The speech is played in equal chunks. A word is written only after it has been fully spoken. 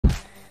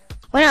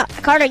Well, no,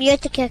 Carter, you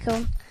have to kick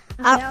him.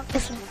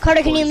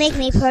 Carter, can you make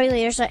me party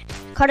leader?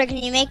 Carter, can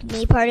you make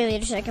me party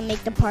leader so I can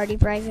make the party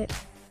private?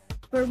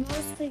 We're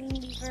mostly gonna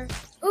be for.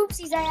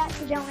 Oopsies! I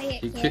accidentally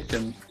hit. You kicked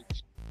him.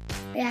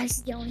 I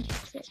accidentally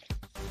kicked it.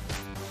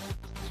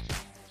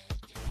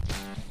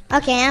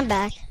 Okay, I'm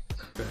back.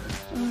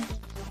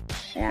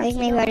 Okay. Make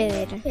me party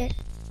leader.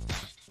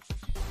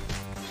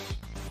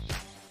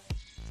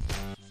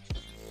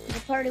 The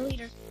party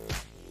leader.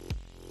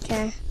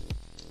 Okay.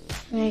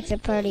 Make the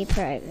party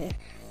private.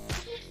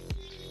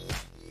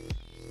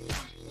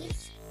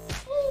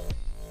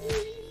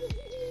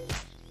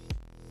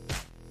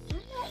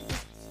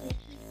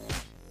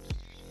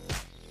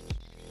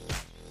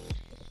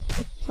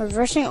 We're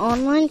versing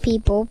online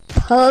people.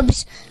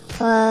 Pubs.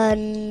 No. I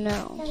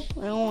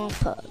don't want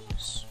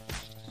pubs.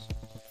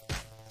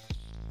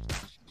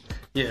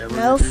 Yeah.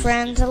 No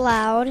friends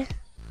allowed.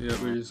 Yeah,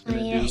 we're just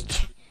gonna do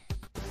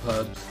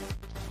pubs.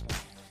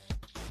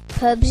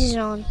 Pubs is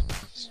on.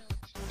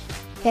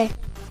 Okay.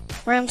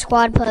 We're in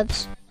squad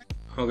pubs.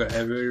 Okay,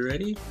 everybody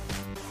ready?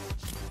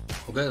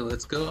 Okay,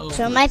 let's go.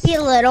 So it might be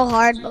a little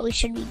hard, but we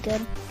should be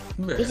good.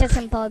 Yeah. These are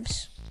some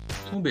pubs.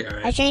 We'll be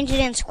alright. I changed it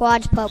in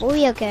squads pub. We'll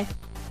be okay.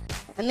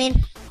 I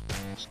mean,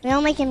 we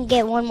only can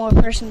get one more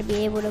person to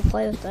be able to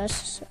play with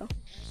us, so.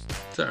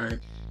 It's alright.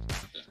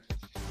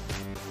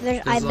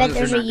 I bet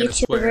there's a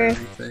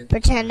YouTuber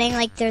pretending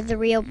like they're the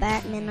real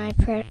Batman.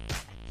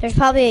 There's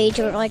probably a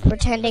YouTuber like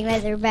pretending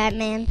that they're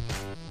Batman.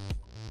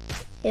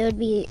 It would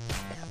be.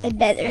 I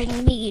bet there's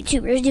gonna be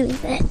YouTubers doing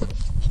that.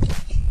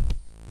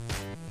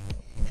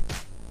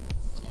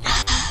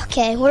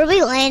 Okay, where are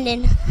we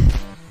landing?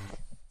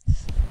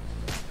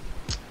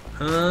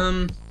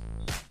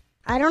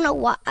 I don't know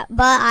why, but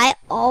I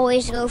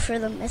always go for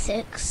the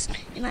mythics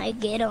and I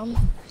get them.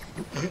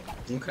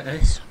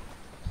 Okay.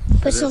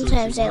 But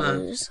sometimes I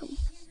lose them.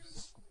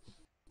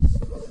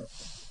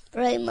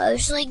 But I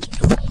mostly get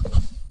them.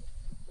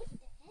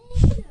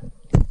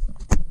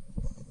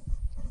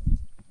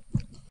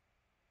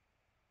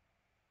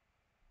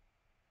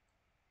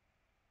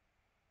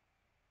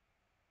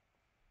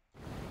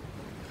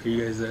 Are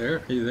you guys there?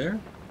 Are you there?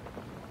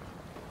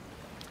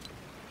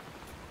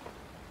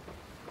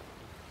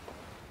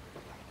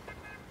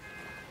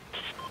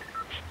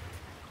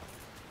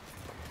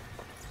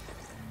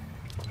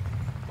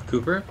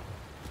 Cooper?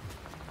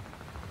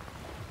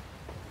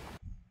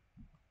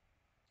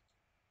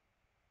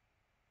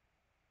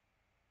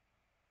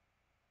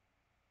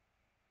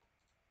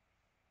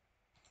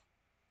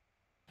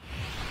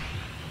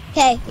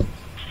 Okay,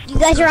 you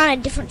guys are on a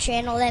different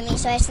channel than me,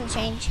 so I have to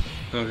change.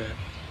 Okay.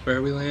 Where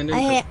are we landing?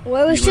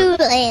 Where should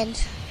we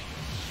land?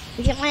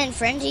 We can land in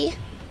Frenzy.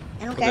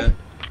 I don't care.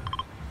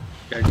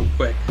 Gotta go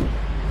quick.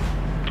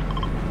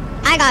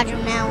 I got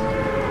him now.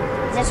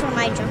 That's where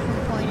my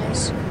jumping point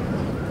is.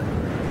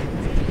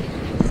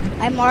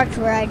 I marked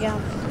where I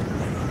jumped.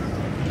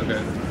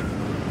 Okay.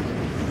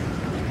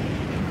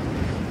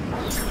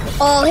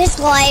 Oh, his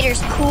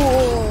glider's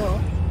cool.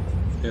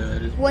 Yeah,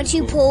 it is. Once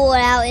you pull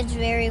it out, it's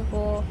very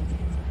cool.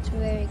 It's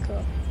very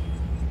cool.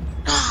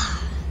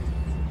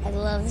 I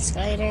love this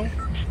glider.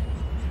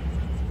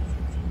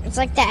 It's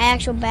like the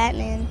actual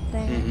Batman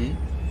thing.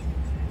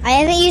 I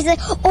haven't used it.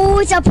 Oh,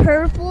 it's a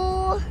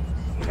purple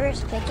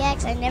first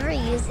pickaxe. I never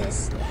used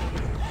this.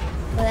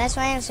 Well, that's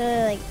why I'm so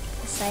like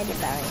excited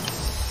about it.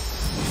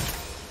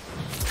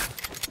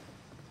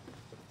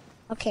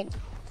 Okay.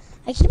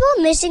 I keep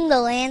on missing the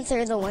land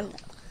through the window.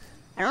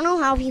 I don't know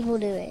how people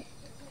do it.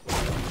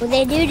 Well,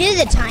 they do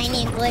the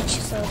tiny glitch,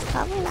 so it's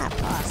probably not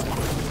possible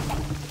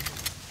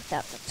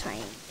without the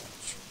tiny glitch.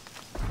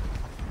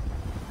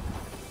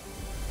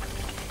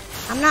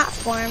 I'm not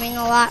farming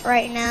a lot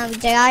right now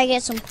because I gotta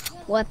get some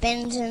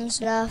weapons and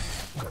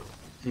stuff.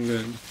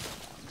 Good.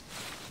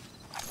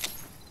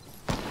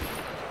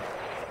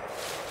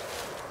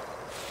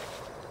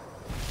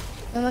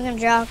 I'm looking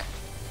jog.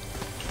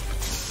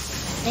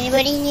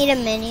 Anybody need a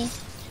mini?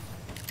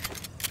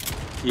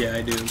 Yeah,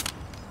 I do.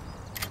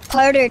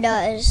 Carter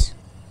does.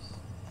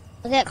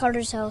 Look at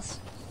Carter's health.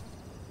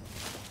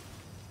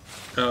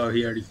 Oh,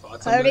 he already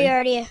fought somebody?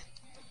 I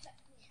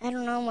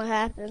don't know what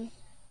happened.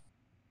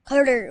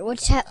 Carter,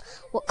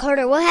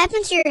 Carter, what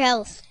happened to your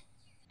health?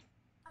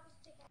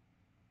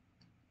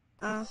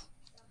 Hold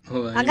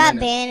on, I got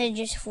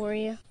bandages for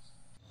you.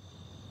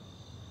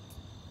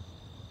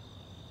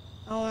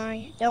 Don't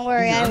worry, He's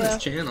I on will.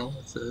 this channel,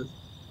 it says.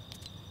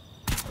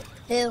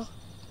 Who?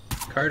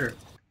 Carter. It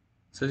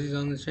says he's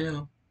on the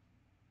channel.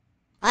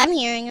 I'm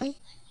hearing him.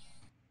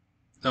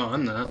 No,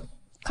 I'm not.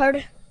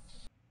 Carter.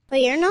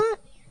 Wait, you're not?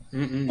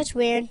 Mm-mm. That's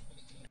weird.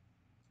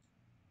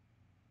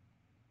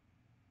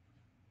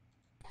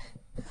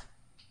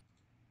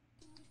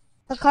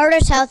 But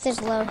Carter's health is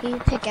low. He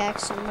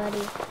pickaxe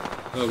somebody.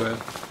 Okay.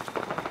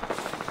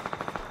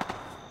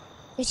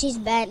 Because he's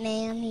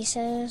Batman, he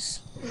says.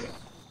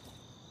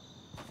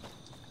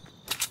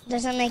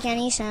 Doesn't make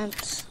any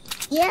sense.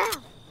 Yeah.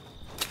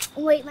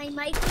 Wait, my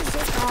mic is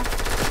just off.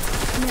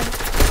 No.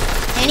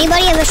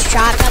 Anybody have a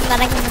shotgun that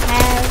I can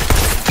have?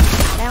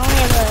 I only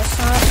have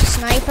a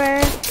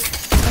sniper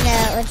and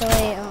a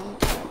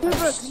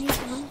can you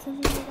tell me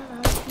something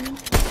about me?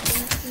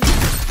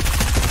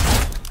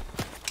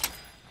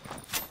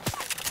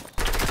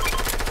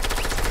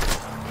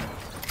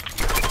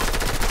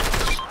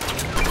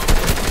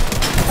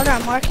 Hold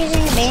on,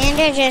 marketing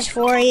bandages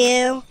for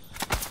you.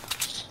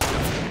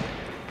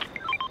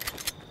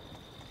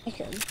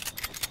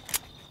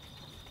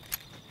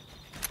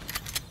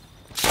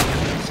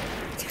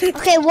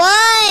 Okay,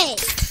 what?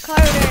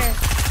 Carter.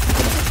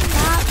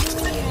 Stop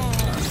doing that.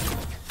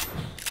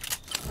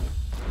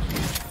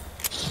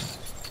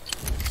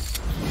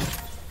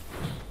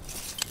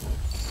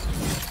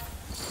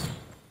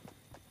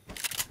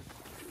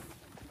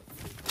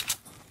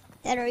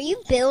 Dad, are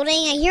you building?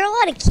 I hear a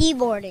lot of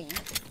keyboarding.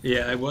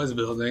 Yeah, I was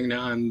building.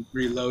 Now I'm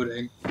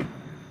reloading.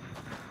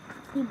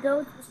 He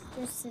built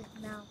just his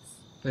mouse.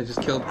 I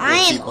just killed 4 I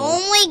am people.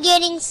 only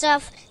getting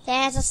stuff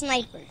that has a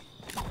sniper.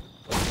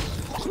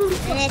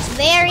 And it's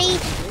very,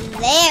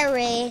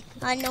 very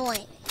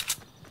annoying.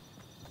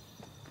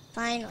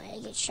 Finally, I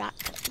get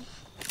shotgun.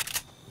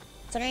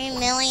 3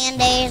 million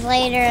days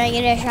later, I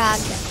get a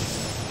shotgun.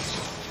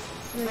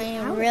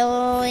 I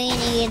really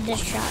need this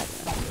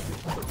shotgun.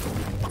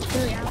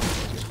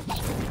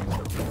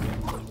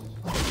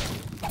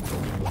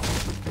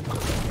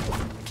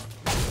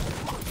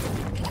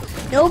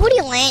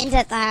 Nobody lands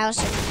at the house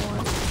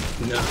anymore.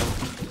 No,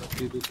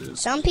 people do.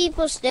 Some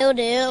people still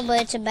do,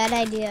 but it's a bad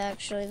idea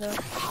actually though.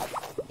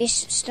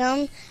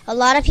 A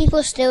lot of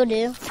people still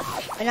do,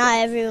 but not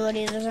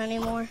everybody does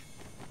anymore.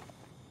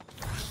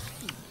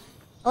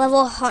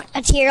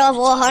 A tier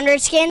level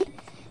 100 skin?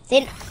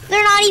 They're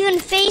not even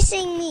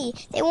facing me.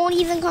 They won't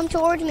even come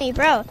towards me,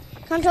 bro.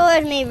 Come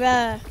towards me,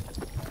 bro.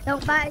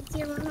 Don't buy a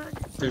tier 100.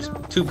 There's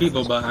 2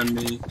 people behind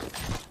me.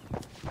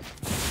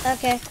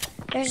 Okay.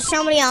 There's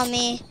somebody on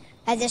me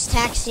at this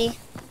taxi.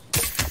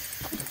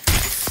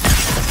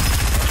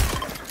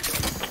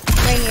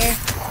 Right here.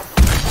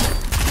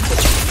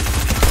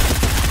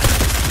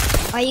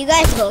 Are you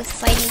guys both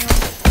fighting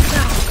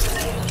No.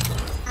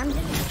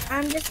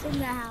 I'm just in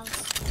the house.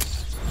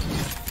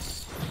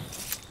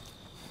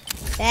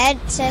 Dad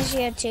says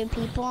you have 2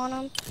 people on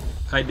them.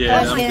 I did. Oh,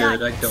 I'm yeah.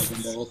 good. I killed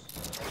them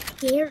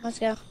both. Here. Let's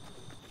go.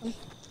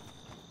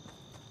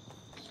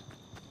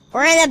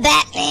 We're in the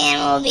Batman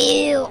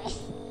mobile.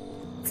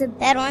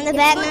 Dad, we're in the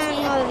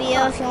Batman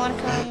mobile if you want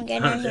to come get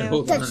in Alright, here.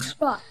 hold It's a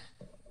truck.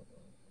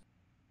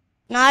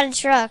 Not a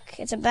truck.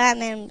 It's a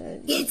Batman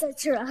mobile. It's a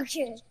truck.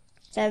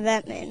 It's a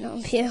Batman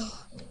mobile.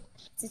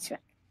 It's a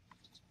truck.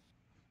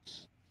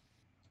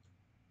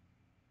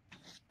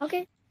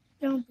 Okay.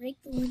 Don't break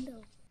the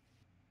window.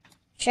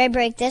 Should I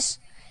break this?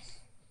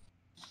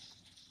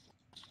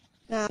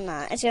 No, I'm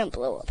not. It's gonna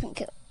blow up and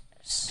kill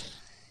us.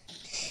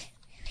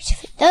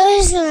 If it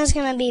does, then it's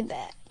gonna be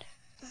bad.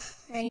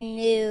 I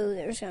knew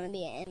there was gonna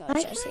be an ammo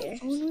chest here.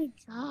 Oh my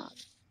god.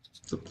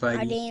 It's a I plague.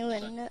 didn't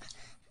even know.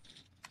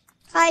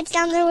 Hide's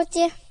down there with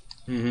you.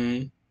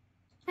 Mm-hmm.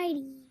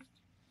 Heidi.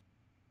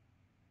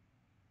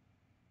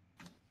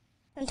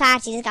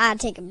 Sometimes you just gotta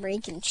take a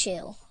break and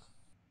chill.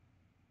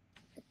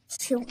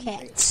 Chill.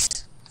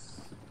 Cats.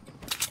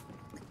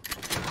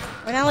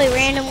 Well, now we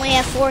randomly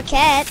have 4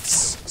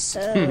 cats, so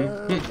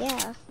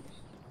yeah.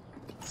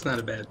 It's not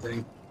a bad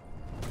thing.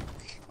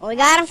 Well, we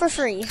got them for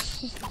free.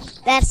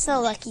 That's the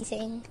lucky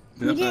thing.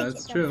 Yep, did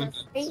that's get them true.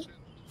 for free.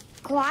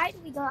 Clyde,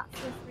 we got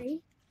for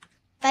free.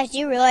 Guys, do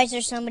you realize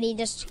there's somebody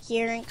just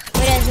hearing?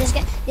 Wait,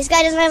 this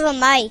guy doesn't have a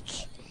mic,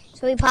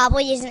 so he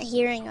probably isn't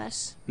hearing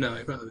us. No,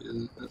 he probably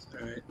isn't. That's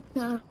alright.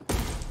 No.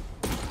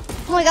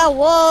 Oh my god,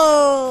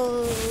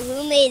 whoa!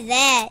 Who made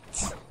that?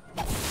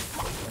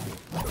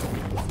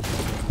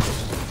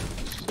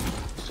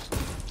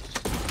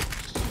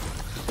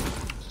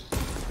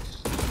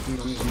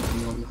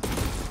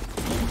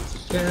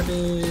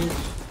 Cabbage.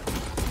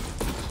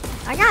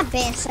 I got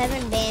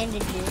 7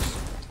 bandages.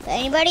 Does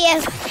anybody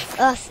have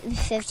a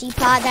 50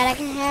 pot that I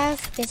can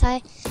have? Because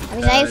I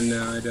have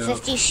No, I don't.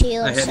 50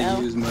 shields, I had so.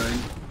 to use mine.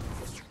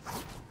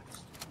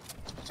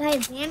 I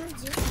have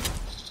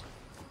bandages.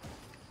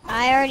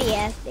 I already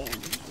have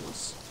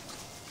bandages.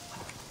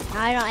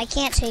 I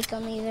can't take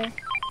them either.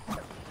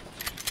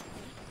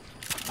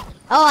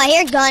 Oh, I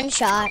hear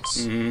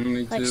gunshots.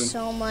 Me Like too.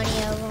 so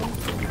many of them.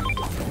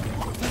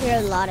 I hear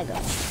a lot of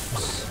gunshots.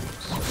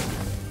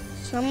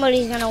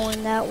 Somebody's gonna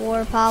win that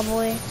war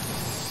probably.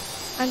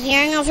 I'm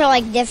hearing them from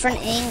like different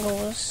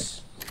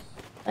angles.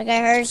 Like I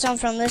heard some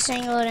from this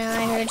angle and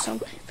I heard some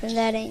from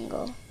that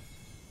angle.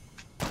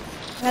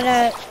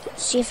 Gotta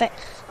see if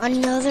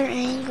another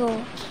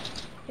angle.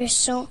 There's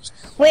so.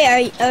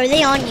 Wait, are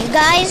they on you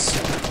guys?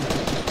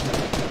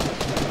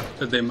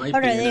 But they might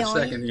What be are in they a on?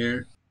 second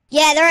here.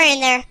 Yeah, they're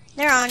in there.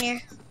 They're on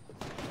here.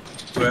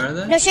 Where are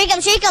they? No, shake them,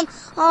 shake them.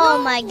 Oh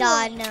No. my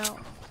god, no.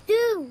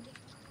 Dude,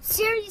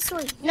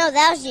 seriously. No,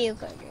 that was you,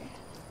 Carter.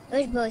 It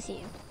was both of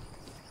you.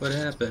 What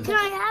happened? Can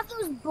I have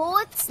those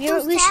bullets? We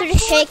Those should tac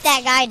have shake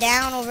that guy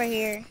down over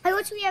here. I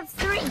wish we have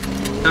 3.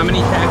 How many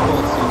tack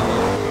bolts do you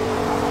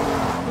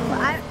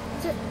But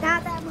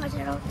not that much.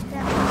 I don't need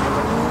that much.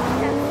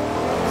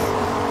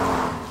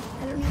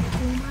 I don't need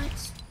too much.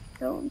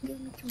 Don't give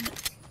me too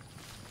much.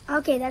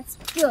 Okay, that's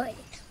good.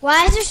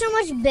 Why is there so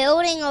much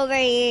building over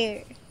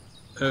here?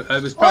 I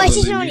was Oh, I probably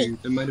see somebody. me.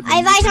 It might have been I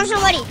advise you. on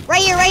somebody.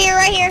 Right here, right here,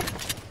 right here.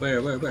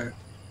 Where?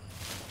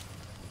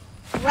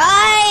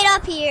 Right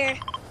up here.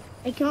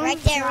 I can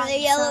Right there where the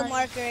yellow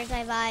marker is, I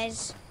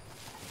advise.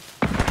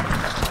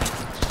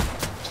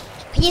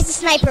 He's a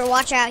sniper.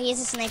 Watch out. He's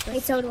a sniper. Hey,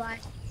 so do I.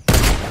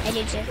 I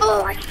do too.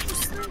 Oh, I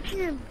just sniped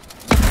him.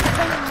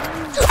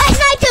 I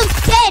sniped him!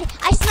 Dead!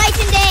 I sniped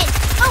him dead!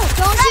 Oh,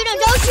 don't shoot him!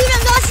 Don't shoot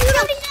him! Don't shoot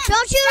him!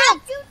 Don't shoot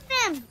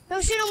him!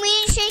 Don't shoot him! We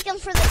didn't shake him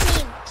for the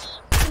team.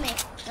 Come here.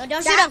 No,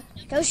 don't shoot him!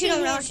 Don't shoot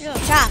him! Don't shoot him!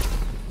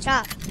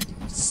 Stop!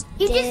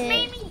 You just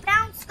made me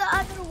bounce the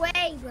other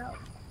way, bro.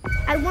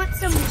 I want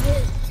some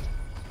loot.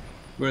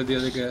 Where are the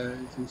other guys?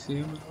 You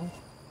see them at all?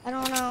 I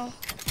don't know.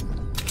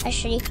 I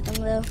shaked them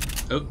though.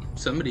 Oh,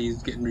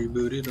 somebody's getting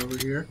rebooted over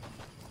here.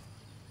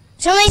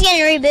 Somebody's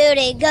getting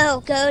rebooted.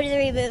 Go to the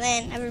reboot,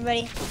 man.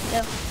 Everybody,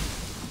 go.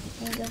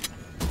 Go.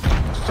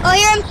 Oh,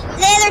 you're him.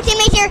 The other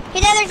teammate's here.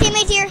 His other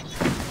teammate's here.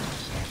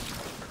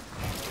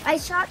 I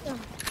shot them.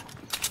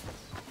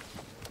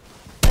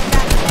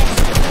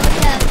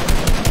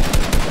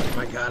 Oh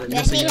my god, I'm You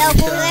guys missing need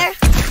every help over shot. there?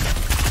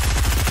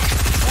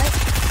 What?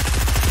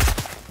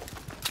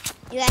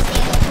 You guys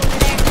need help over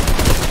there?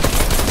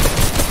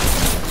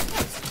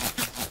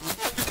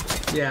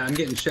 Yeah, I'm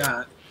getting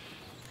shot.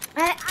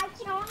 I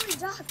can only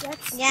duck.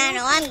 That's Yeah,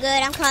 no, I'm good.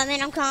 I'm coming.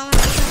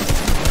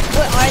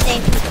 What are they?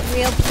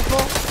 Real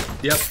people?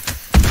 Yep.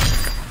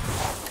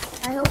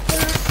 I hope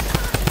they're.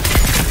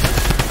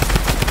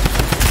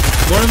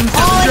 One of them's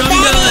got Oh, the it's drum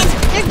gun. Batman!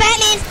 There's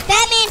Batman!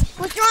 Batman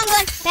with throwing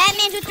gun!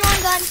 Batman with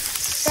throwing gun!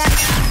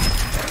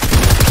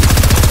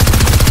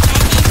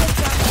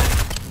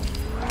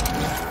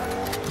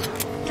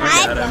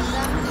 I got them.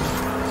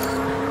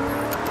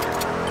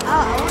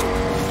 Oh.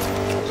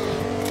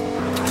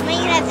 How many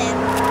you have then?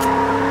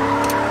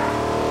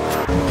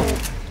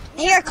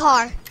 I hear a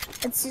car.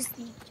 It's just.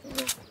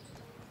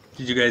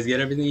 Did you guys get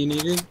everything you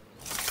needed?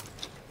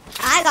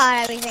 I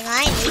got everything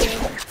I needed.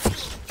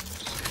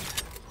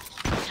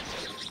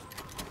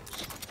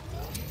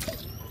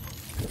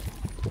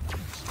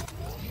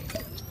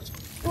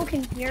 People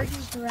can hear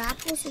these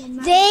raffles in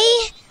my.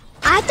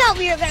 I thought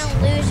we were gonna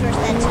lose versus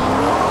that team.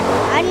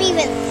 I didn't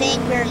even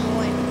think we were gonna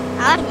win.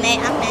 I'm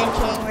mad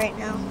kidding right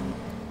now.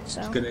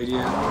 So. Good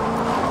idea.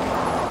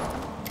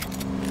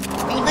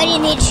 Anybody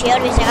need a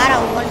shield? Because I got a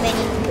one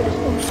mini.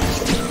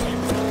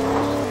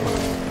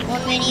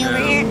 One mini over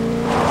here.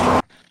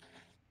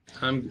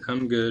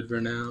 I'm good for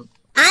now.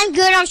 I'm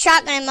good on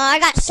shotgun ammo. I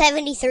got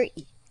 73.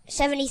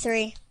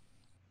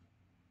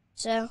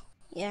 So,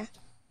 yeah.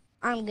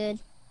 I'm good.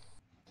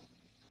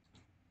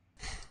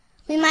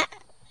 We might...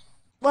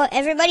 Well,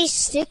 everybody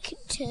stick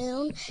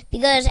tuned.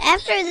 Because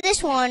after this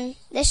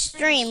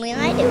stream, we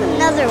might do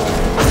another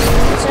one.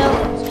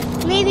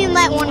 So, maybe you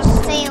might want to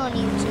stay on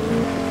YouTube.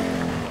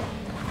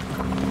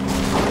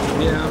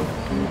 Yeah. You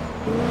know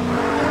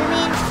what I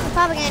mean? We're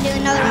probably going to do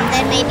another one.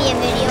 Then maybe a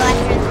video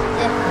after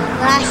the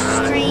last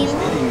stream.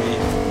 Kidding me.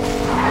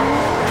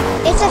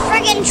 It's a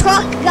friggin'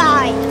 truck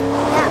guy.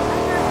 Yeah.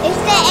 It's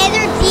the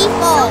other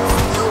default.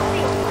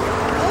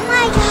 Oh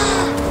my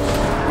god.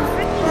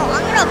 Bro,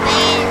 I'm gonna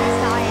ban this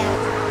guy out.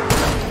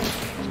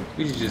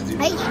 We should just do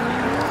Hey.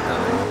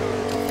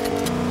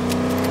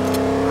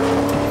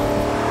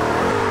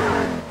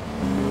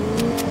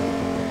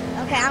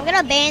 Okay, I'm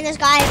gonna ban this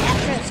guy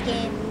after this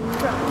game.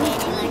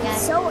 Banning that guy.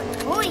 So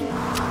annoying.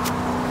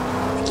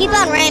 Keep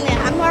on ramming.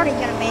 I'm already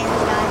gonna ban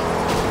this guy.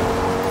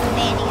 I'm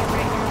banning him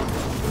right now.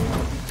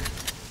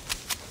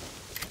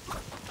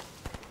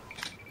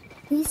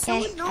 He's so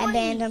Okay, annoying. I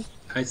banned him.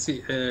 I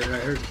see. I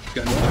heard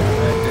gunfire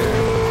back there.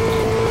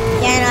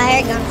 Yeah, no, I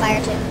heard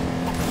gunfire too.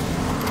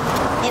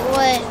 It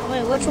was.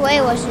 Wait, which way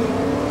was it?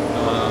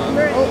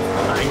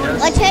 Behind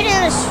us. Let's hit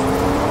him.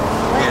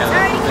 Yeah, I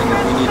think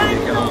we need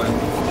to get going.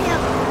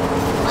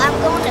 I'm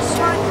going to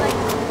start like.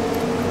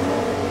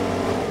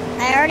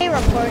 I already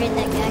reported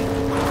that guy.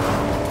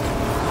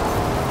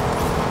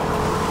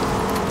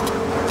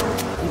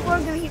 People are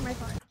gonna hit my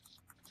car.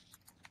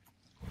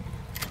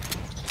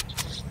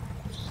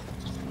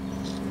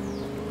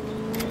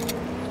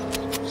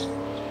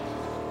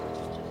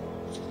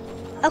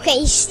 Okay,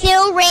 he's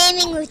still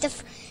ramming with the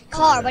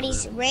car, but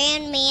he's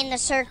ran me in the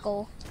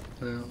circle,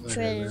 Well, which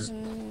whatever. was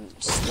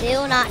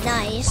still not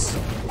nice.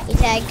 He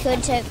said I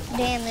could take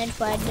damage,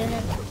 but I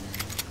didn't.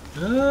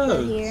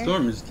 Oh, here.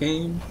 storm just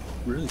came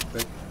really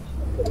quick.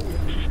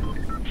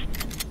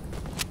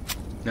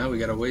 Now we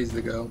got a ways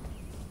to go.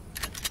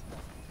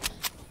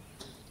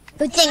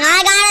 Good thing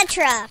I got a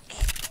truck.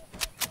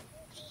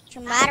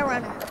 Try to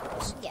run.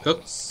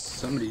 Oops,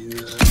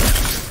 somebody's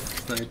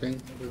sniping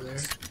over there.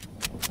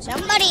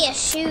 Somebody is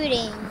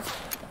shooting.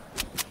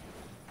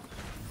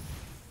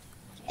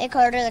 Hey,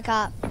 Carter the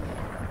cop.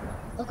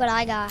 Look what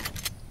I got.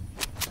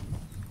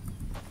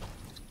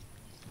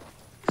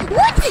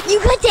 What? You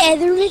got the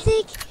other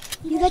mythic?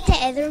 You got the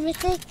other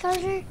mythic,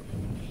 Carter?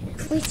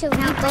 Wait, so we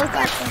both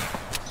got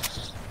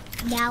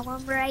the... Now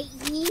I'm right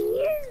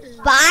here.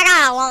 But I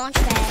got a launch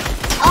pad.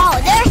 Oh, Oh,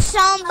 there's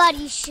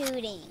somebody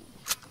shooting.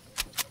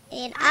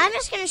 And I'm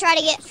just gonna try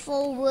to get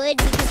full wood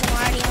because I'm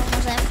already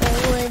almost at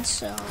full wood,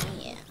 so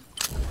yeah.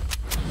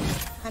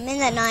 I'm in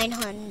the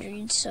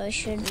 900, so it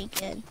should be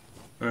good.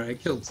 Alright, I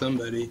killed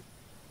somebody.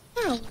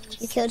 Oh,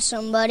 you killed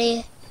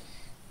somebody?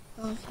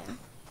 Okay.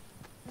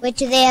 Wait,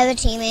 do they have a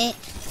teammate?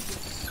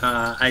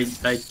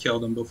 I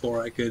killed him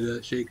before I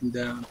could shake him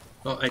down.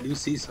 Oh, I do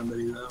see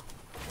somebody though.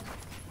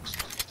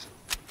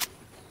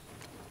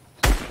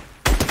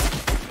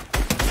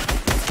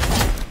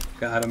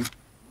 Got him.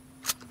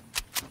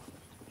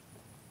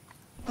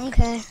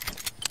 Okay.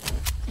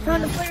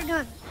 Turn the player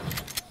gun.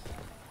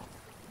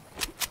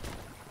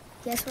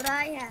 Guess what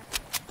I have?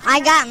 I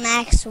got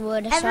max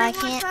wood, so I Everyone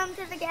can't. come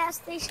to the gas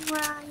station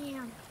where I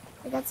am.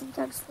 I got some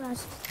tug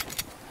splashes.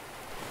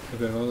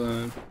 Okay, hold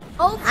on.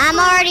 Oh, I'm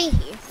already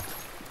here.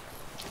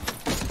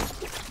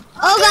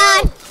 Oh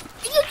God!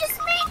 you just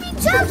made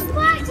me tug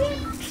splash! I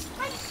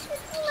should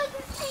like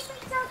this made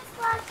me tug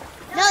splash.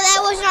 No, that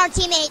wasn't our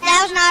teammate. That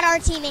was not our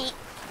teammate.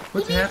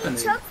 What's You made happening?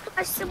 me tug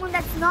splash someone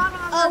that's not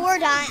on Oh, the we're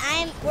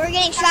done. We're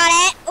getting shot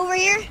at over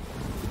here.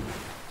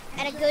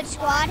 At a good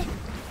squad.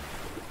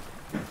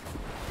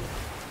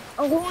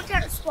 a whole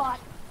entire squad.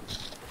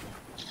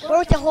 We're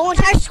with the whole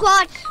entire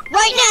squad.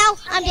 Right now,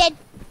 I'm dead.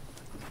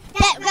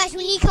 Guys,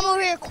 we need to come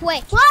over here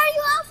quick. Why are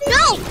you out there?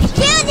 No!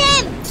 Kill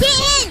him! Get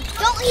in!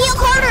 Don't heal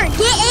Carter!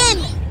 Get in!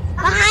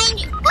 Behind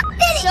you.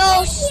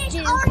 So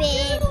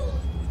stupid.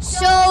 So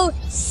So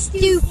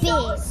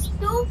stupid.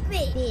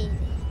 stupid.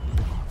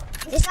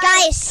 This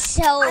guy is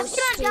so I'm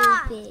gonna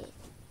die. stupid.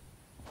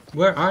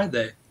 Where are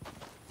they?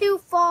 Too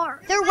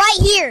far. They're right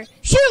here.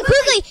 Shoot him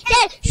quickly!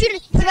 Dad, shoot him.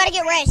 He's about to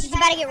get res. He's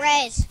about to get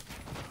res.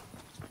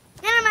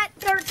 And I'm at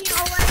 13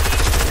 already.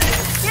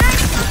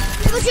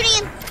 People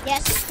shooting him.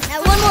 Yes.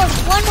 Now one more.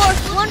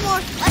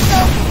 Let's go.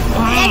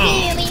 I need to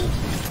heal me.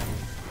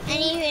 I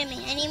need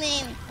to heal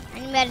me.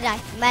 I'm about to die.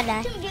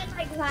 I'm gonna get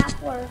my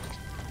glass work.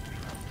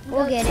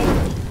 We'll get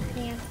it.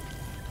 Yeah.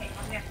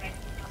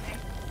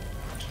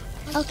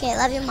 Okay,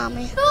 love you,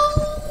 mommy.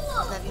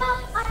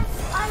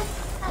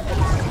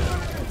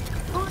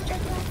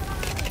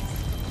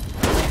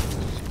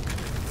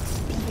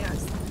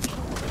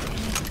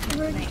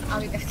 I'll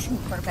be back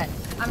for a bit.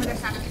 I'm gonna go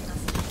stand up.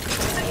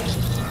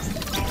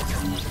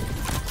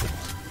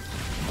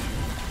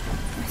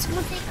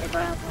 Someone take the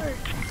glass work.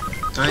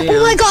 I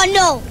Oh my am. God,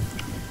 no!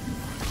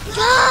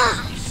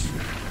 Gosh!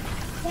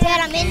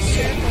 Dad, I'm in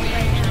circle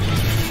right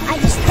now. I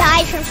just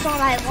died from storm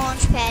by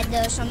launch pad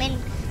though, so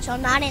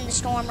I'm not in the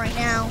storm right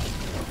now.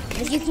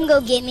 If you can go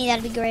get me,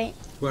 that'd be great.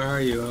 Where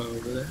are you? Oh,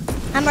 over there.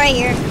 I'm right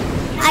here.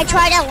 I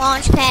tried to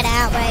launch pad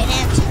out, but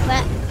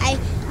I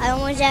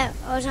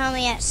was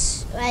only at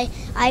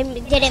I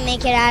didn't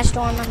make it out of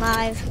storm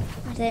alive.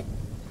 That's it.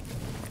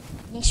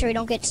 Make sure we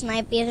don't get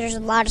sniped because there's a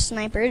lot of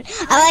snipers.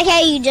 I like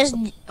how you just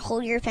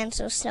hold your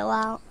pencil still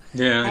out.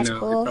 Yeah, That's I know.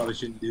 cool. You probably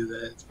shouldn't do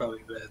that. It's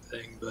probably a bad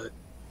thing, but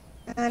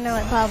I know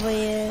it probably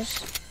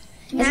is.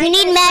 If you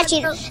need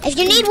matching, if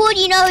you need wood,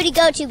 you know who to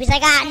go to because I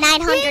got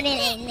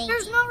 908.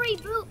 There's no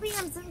reboot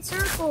bands in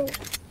circle.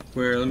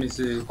 where? Let me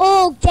see.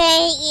 Oh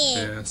dang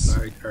it! Yeah,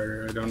 sorry,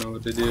 Carter. I don't know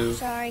what to do.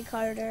 Sorry,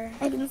 Carter.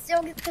 I can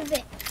still get the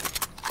Vic.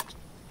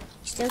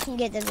 Still can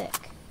get the Vic.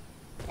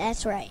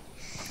 That's right.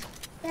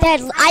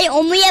 Dad, I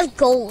only have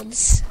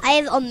golds. I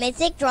have a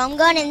mythic drum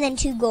gun and then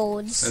 2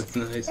 golds. That's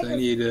nice. I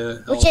need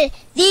help. Which is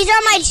these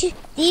are my two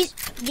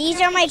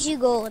these are my 2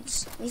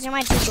 golds. These are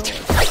my 2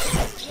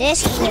 golds.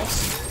 This and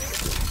this.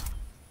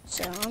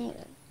 So I'm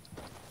good.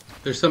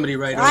 There's somebody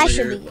right I over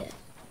should here. be good.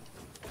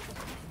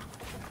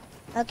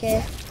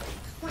 Okay.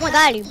 Oh my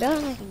God, you're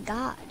building like a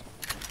god.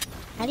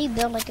 How do you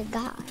build like a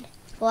god?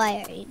 Well, I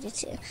already did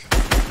too.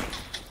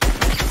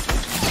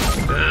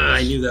 Ah,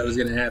 I knew that was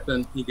gonna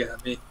happen. You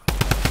got me.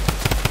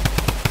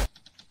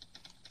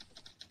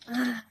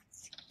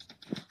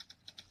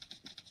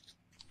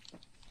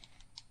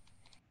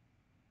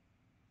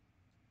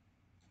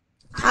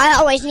 I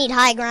always need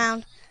high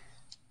ground.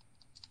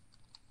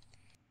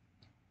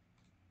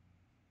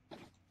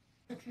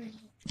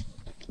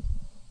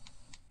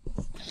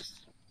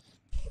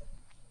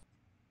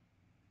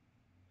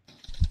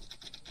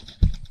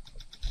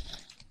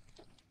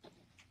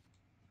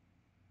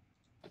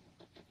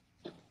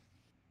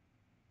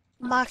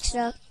 Boxed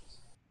up.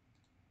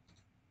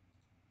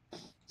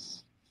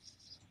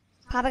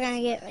 Probably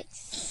gonna get like.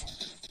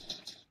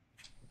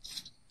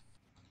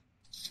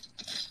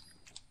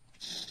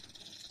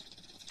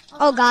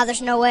 Oh God,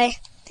 there's no way.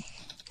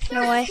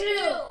 No way.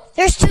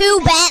 There's 2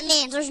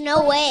 Batmans. There's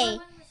no way.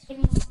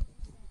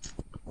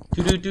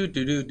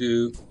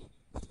 Do.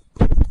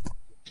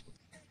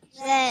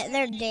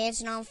 They're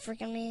dancing on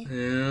freaking me.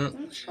 Yeah.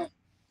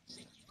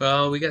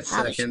 Well, we got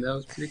second. That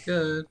was pretty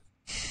good.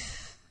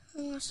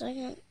 Hang on a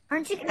second.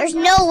 Aren't you gonna There's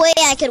no way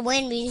I could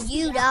win because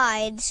you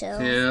died, so.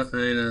 Yeah,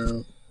 I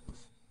know.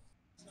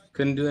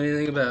 Couldn't do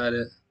anything about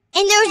it.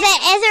 And there was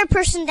that other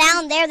person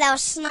down there that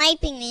was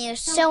sniping me. It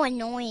was so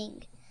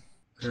annoying.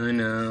 I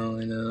know.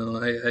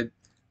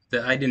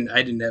 I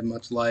didn't have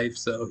much life,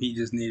 so he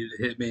just needed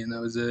to hit me, and that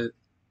was it.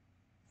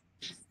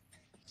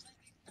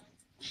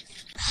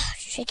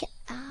 chicken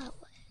out.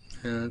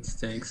 Yeah, that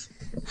stinks.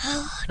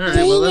 Oh, Alright,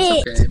 well,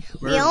 that's okay.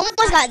 We almost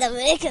got the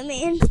Mega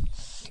Man.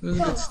 It was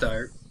a good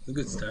start. A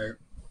good start.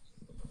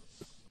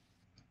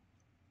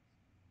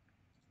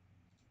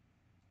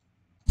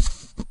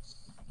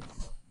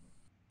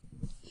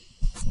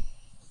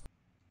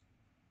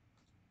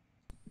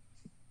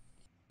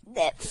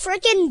 That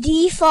freaking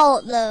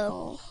default,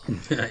 though.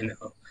 I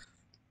know.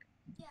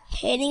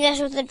 Hitting us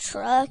with a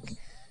truck.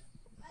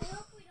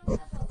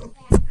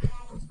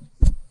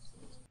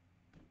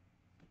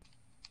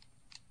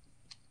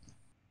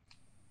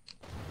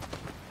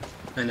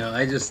 I know.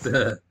 I just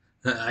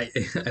I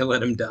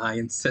let him die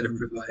instead of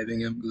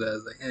reviving him because I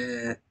was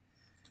like,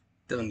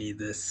 don't need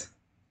this.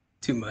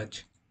 Too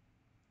much.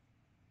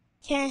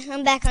 Okay,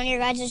 I'm back on your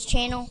guys'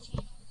 channel.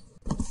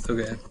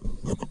 Okay.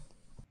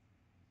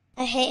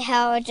 I hate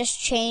how it just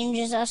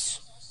changes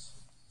us.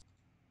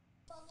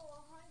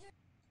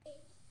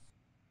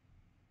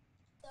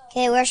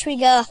 Okay, where should we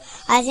go?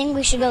 I think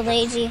we should go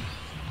lazy.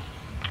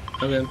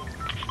 Okay.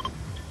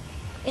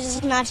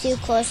 It's not too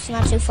close, it's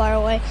not too far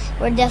away.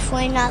 We're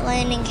definitely not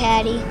landing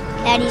Caddy.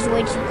 Caddy's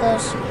way too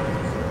close.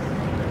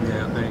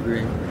 Yeah, I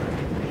agree.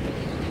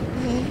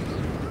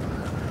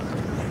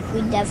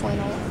 We definitely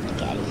don't land the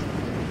Caddy.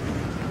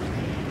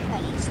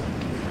 Caddy's.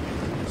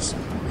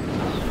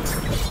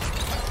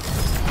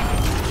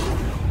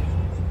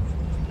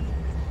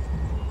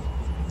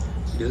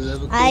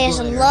 I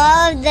just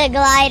love the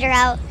glider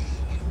out,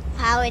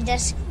 how it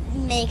just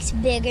makes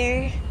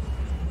bigger.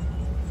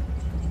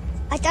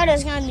 I thought it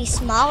was gonna be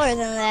smaller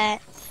than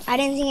that. I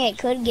didn't think it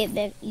could get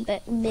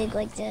big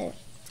like that.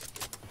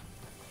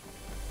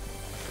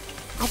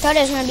 I thought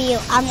it was gonna be.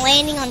 I'm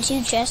landing on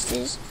 2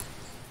 chests,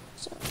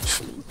 so it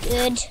should be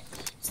good.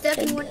 Stuck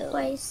in one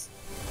place.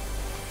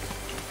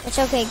 It's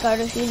okay,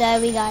 Carter. If you die,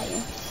 we got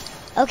you.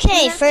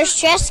 Okay, first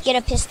chest, get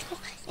a pistol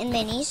and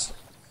minis.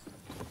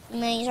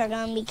 Minis are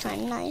gonna be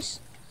kind of nice.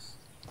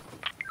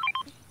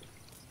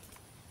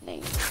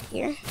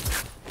 Here.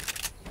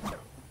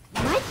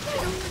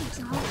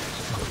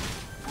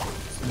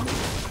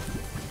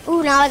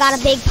 Ooh, now I got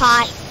a big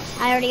pot.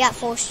 I already got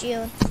full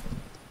shield.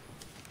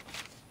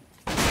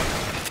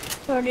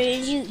 Or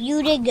did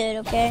you did good,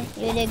 okay?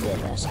 You did good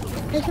last time.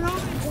 It's an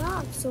on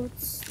job, so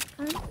it's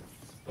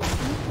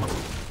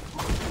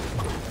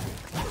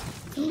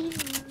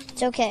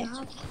It's okay.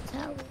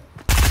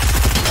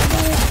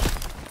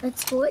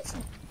 Let's go it,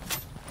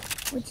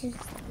 which is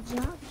the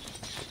job.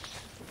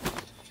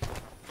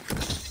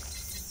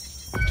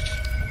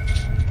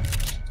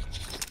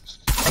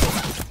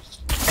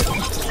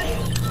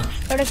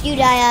 But if you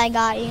die, I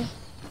got you.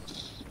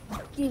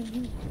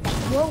 Dude,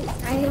 whoa,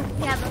 I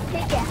have a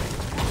pickaxe.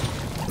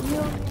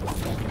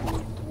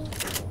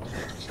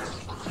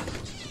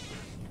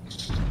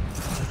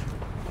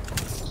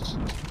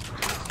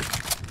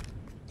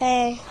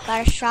 Hey,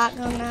 got a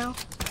shotgun now.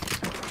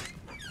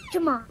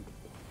 Come on.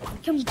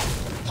 Come on.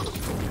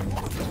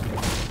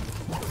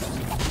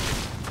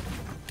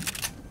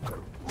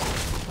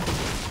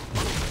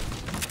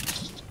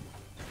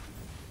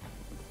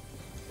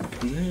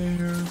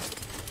 There.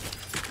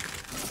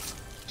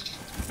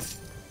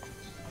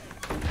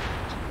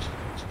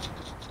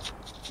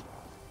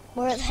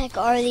 Where the heck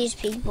are these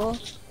people?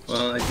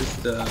 Well, I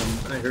just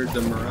I heard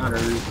the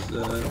Marauders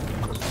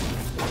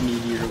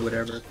meteor or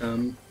whatever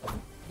come.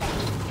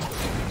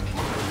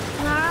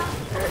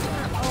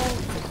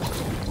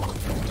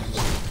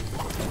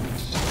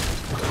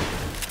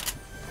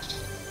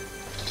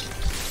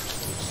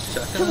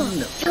 Shotgun?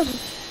 No.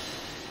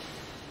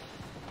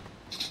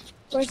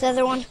 Where's the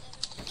other one?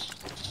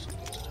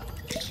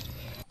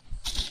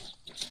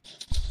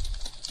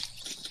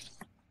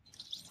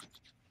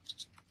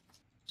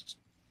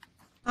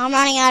 I'm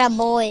running out of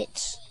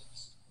bullets.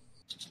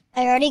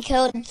 I already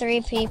killed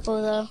 3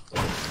 people though,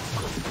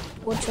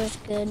 which was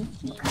good.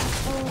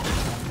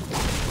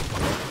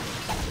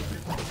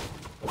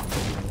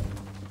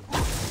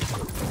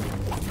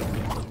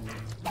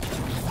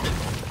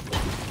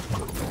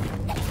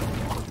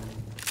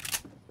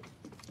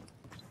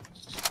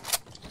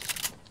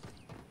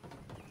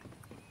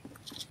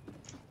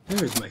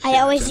 There's my I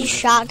always shotgun. use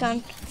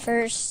shotgun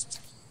first.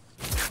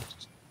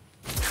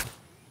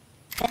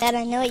 Dad,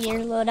 I know what your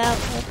loadout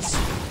looks.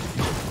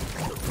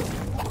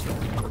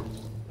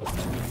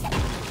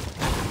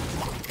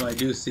 Well, I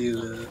do see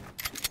the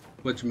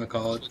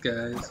whatchamacallit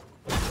guys.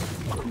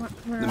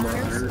 The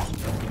Marauders.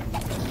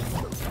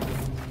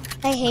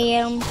 I hate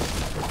them.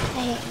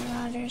 I hate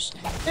Marauders.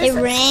 They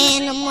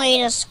randomly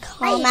just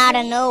come out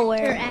of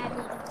nowhere. I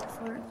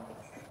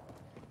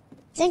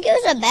think it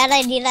was a bad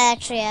idea to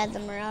actually add the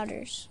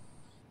Marauders.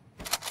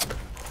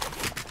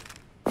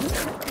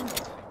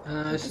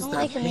 It's just I don't that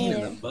like 'em pain in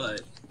either. the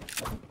butt.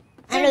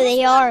 I know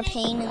they are a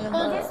pain in the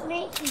They'll butt. just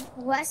make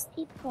less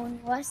people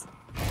and less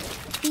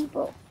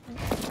people.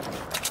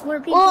 More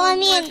people. Well, I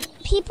mean,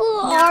 people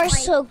are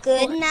so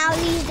good now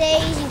these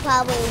days, you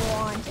probably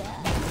want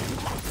that.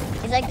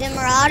 It's like the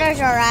Marauders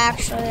are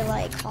actually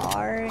like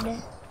hard.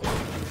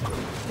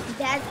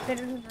 Dad's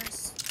better than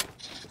us.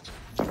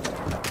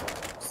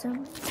 So.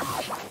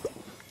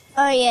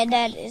 Oh yeah,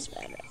 that is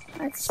better.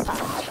 That's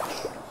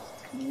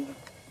fine.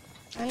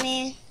 I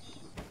mean,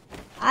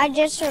 I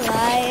just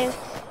survived.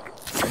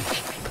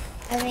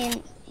 I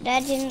mean,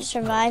 Dad didn't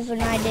survive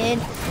when I did.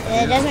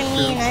 That doesn't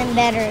mean I'm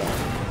better.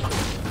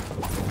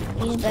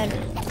 He's better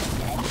than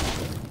Dad.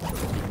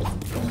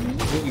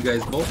 I think you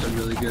guys both are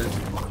really good.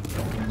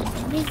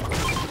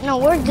 No,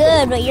 we're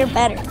good, but you're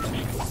better.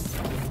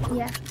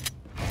 Yeah.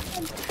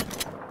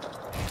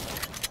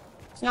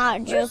 It's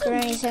not a joke or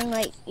anything,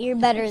 like, you're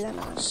better than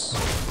us.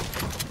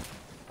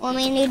 Well, I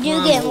mean, you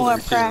do get more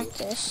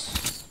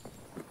practice.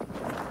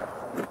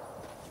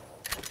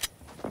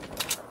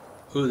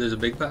 Oh, there's a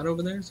big pot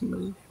over there,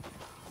 somebody?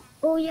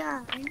 Oh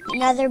yeah.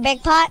 Another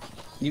big pot?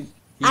 You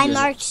I get it.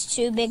 marked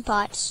 2 big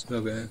pots.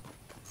 Okay.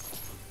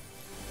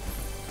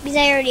 Because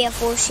I already have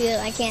 4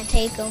 shield, I can't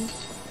take them.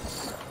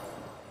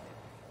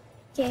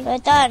 Okay. So I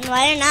thought,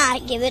 why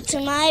not give it to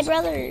my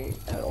brother?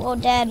 Well,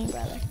 Dad and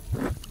brother.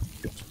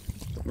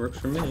 Works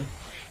for me.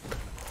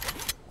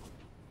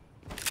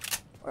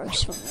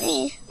 Works for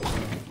me.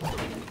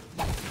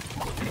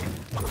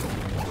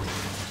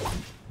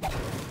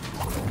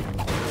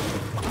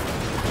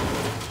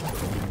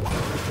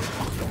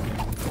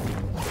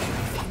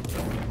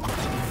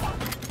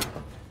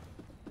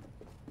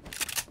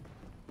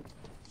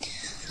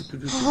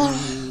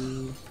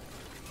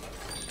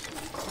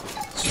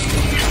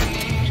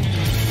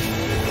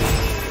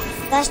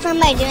 Last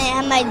time I didn't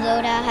have my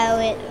loadout how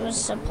it was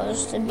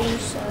supposed to be,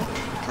 so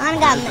kind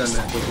of got I've done mixed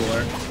that up.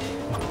 before.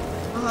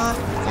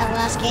 That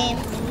last game,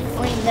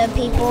 when the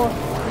people,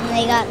 when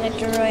they got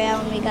Victor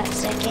Royale and we got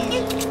second,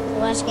 the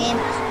last game,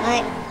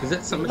 Is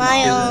that somebody,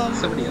 my, is that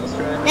somebody else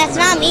driving? that's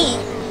not me.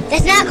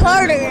 That's not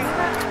Carter.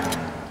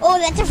 Oh,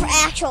 that's an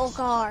actual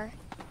car.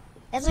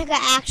 That's like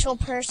an actual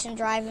person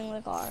driving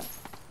the car.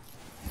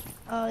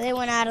 Oh, they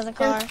went out of the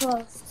car. They're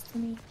close to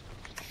me.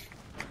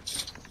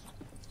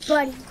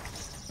 Buddy.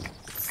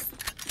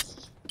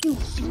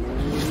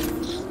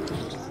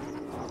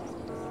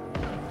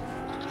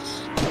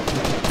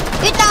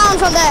 Get down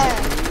from there!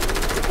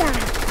 Get down.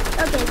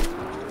 Okay.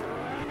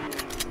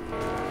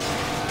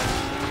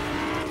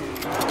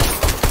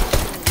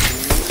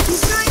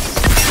 He's trying to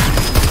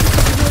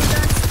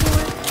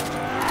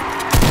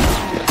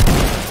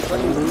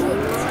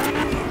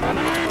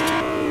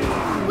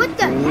what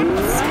the heck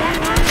is that?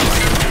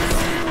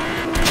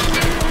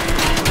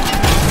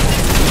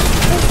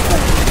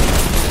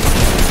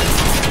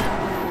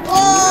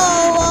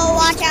 Whoa,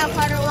 watch out,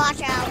 Carter,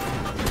 watch out.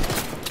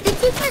 Did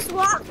you just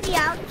walk me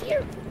out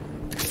here?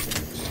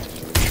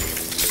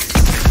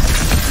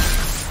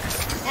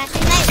 That's a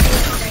nice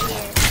one right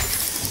here.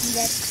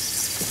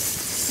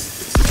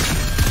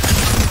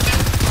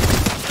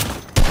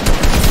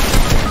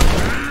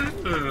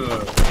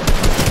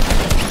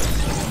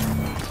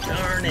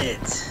 Darn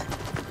it.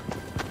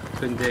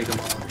 Couldn't take them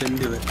all. Couldn't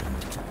do it.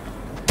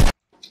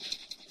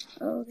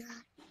 Oh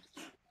God.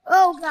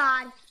 Oh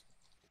God.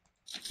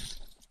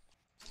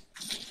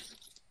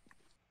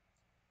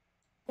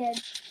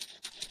 Dead.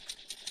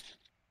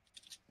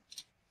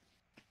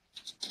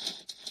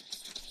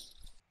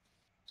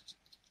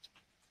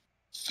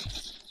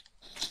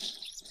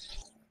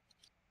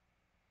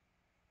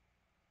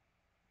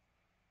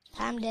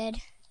 I'm dead.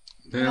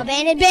 Yeah. No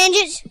banded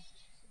bandages.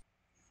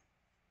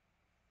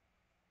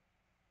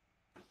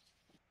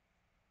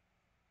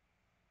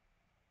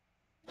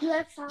 You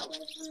have shot with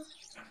me?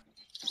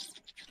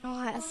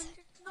 I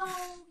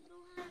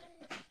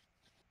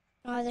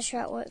don't have the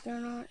shot whip or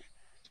not.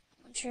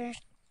 I'm sure.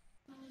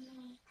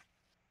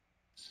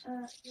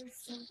 There's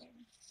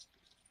something.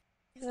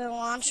 There's a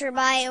launcher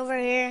by over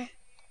here.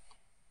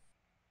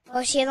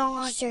 Oh, see the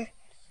launcher.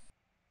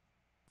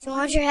 The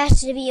launcher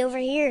has to be over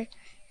here.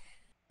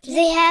 Do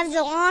they have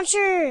the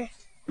launcher?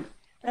 I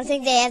don't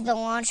think they have the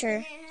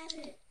launcher.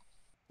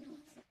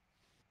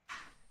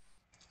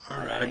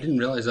 Alright, I didn't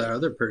realize that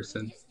other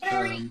person.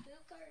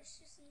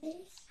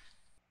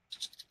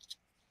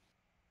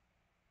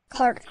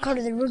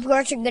 Carter, the root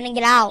guards are gonna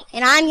get out,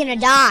 and I'm gonna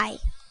die.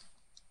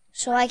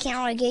 So I can't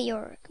really get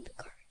your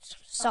cards.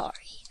 Sorry.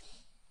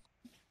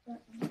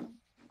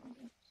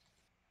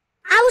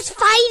 I was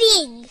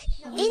fighting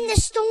in the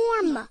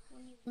storm.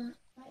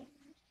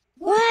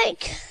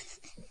 What?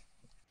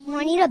 Oh,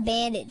 I need a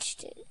bandage,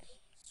 dude.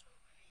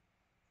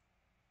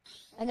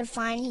 I can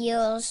find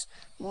heals,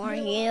 more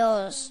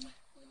heals.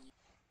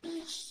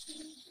 I'm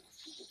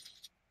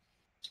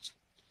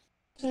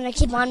gonna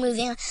keep on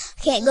moving. I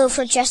can't go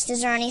for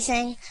justice or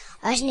anything.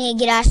 I just need to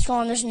get out of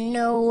storm. There's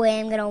no way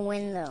I'm gonna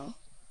win though.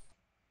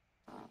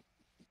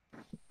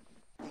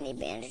 I need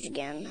bandage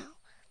again now.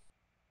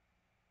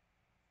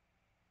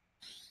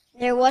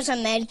 There was a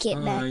med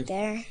kit back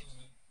there.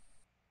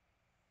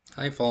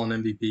 Hi,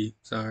 Fallen MVP.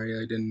 Sorry,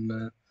 I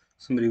didn't,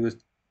 somebody was...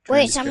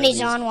 Wait,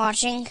 somebody's on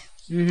watching.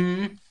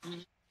 Mm-hmm.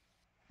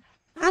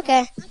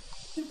 Okay.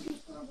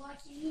 People are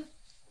watching you.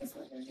 Is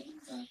what their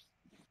names are.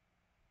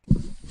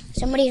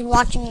 Somebody's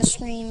watching the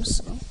stream,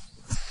 so.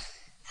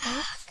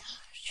 Oh,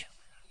 gosh.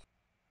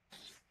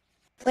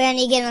 Wait, I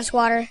need to get in this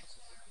water.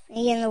 I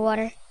need to get in the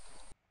water.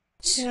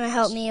 This is gonna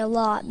help me a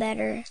lot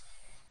better.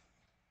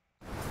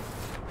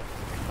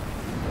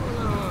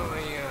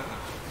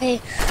 Hey.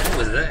 What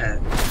was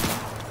that?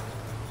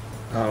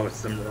 Oh,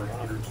 it's the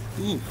Marauders.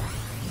 Ooh,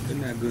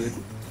 isn't that good?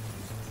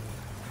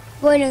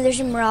 Wait, no, there's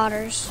some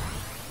Marauders.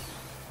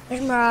 There's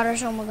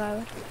Marauders, oh my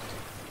god.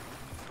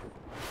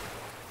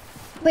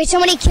 Wait,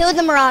 somebody killed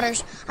the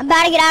Marauders. I'm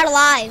about to get out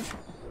alive.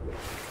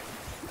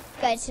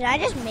 Guys, did I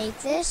just make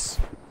this?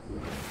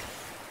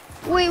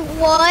 Wait,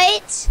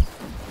 what?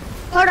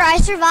 Carter, I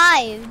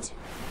survived.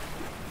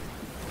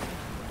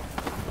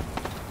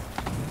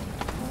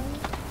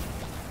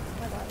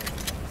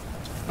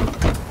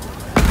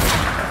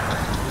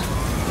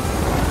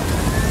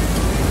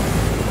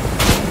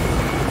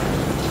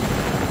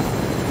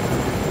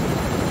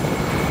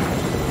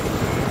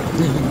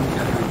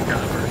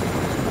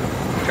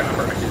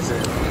 Chopper, I should say.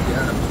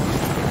 Yeah.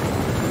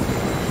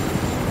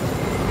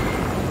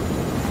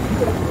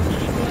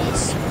 This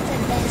was the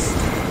best.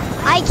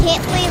 I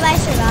can't believe I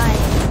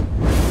survived.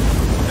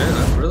 Yeah,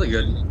 that's really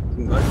good.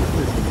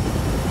 Congratulations.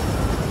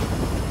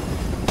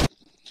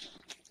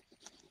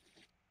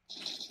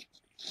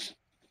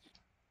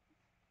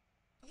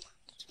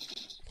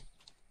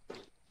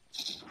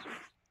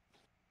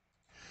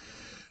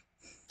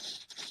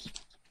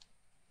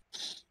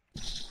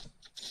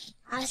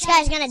 This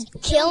guy's gonna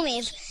kill me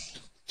if...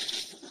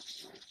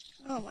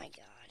 Oh my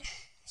god.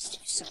 This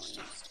dude's so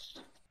annoying.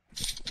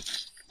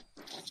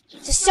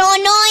 This is so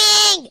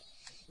annoying!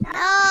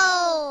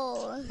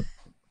 No!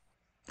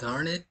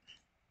 Darn it.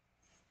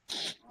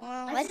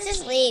 Well, let's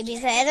just leave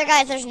because the other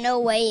guys, there's no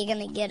way you're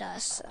gonna get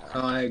us. So.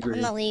 Oh, I agree.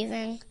 I'm not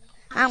leaving.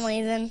 I'm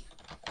leaving.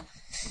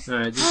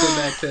 Alright, just go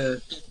back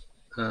to...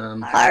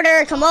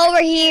 Carter, come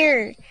over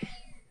here!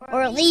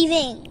 We're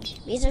leaving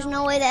because there's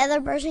no way the other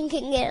person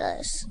can get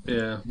us.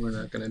 Yeah, we're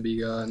not gonna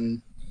be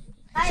gotten.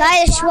 If I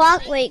had a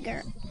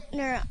Schwachwaker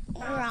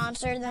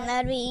neuronsor, then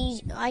that'd be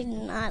easy. I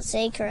cannot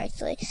say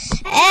correctly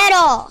at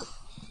all.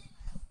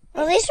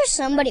 Well, at least there's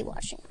somebody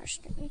watching our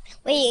stream.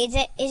 Wait,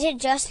 is it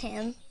just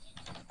him?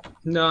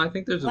 No, I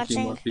think there's a few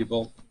Watching? more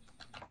people.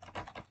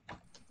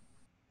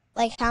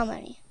 Like how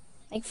many?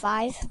 Like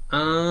 5?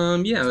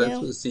 Yeah, that's Two?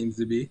 what it seems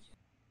to be.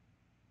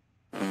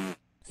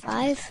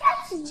 5?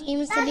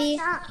 Seems to be.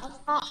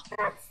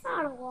 That's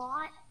not a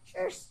lot.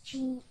 Just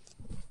cheap.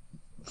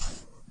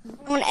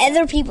 On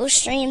other people's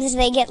streams,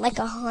 they get like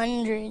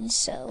 100,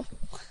 so.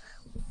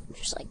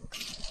 Just like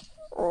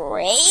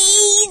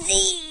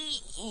crazy.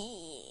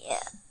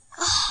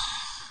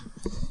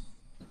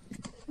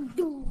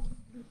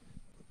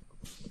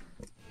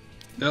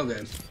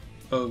 Okay.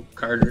 Oh,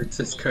 Carter. It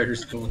says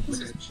Carter's still in the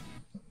match.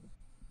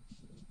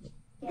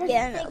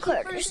 Yeah, no,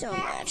 Carter's still in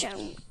match.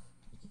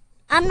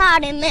 I'm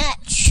not in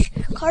match.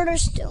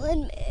 Carter's still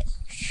in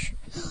match.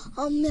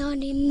 I'm not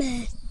in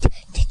match.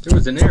 There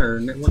was an error.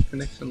 Network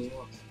connection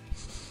lost.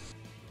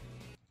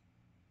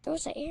 There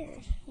was an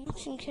error.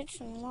 Connection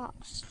kitchen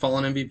lost.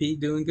 Fallen MVP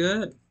doing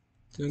good.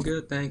 Doing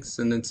good, thanks.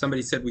 And then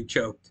somebody said we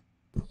choked.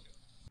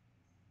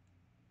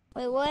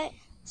 Wait, what?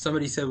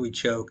 Somebody said we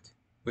choked.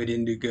 We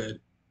didn't do good.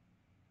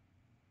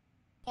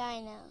 Yeah,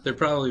 I know. They're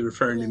probably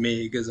referring to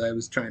me because I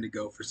was trying to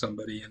go for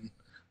somebody and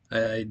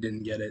I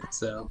didn't get it,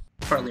 so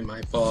partly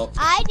my fault.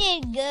 I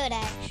did good,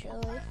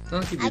 actually.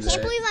 Don't you do I that.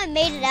 can't believe I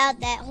made it out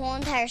that whole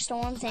entire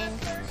storm thing.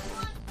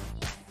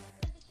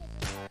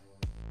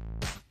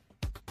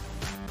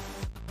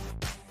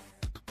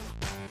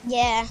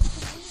 Yeah.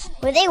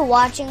 Were they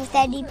watching with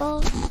that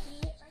depot?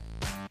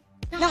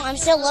 No, I'm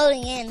still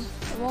loading in.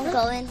 It won't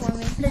go in for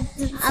me.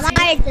 I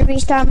might have to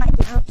restart my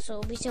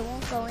console because it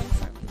won't go in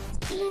for me.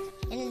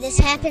 And this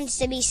happens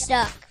to be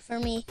stuck for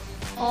me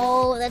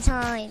all the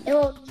time. It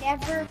will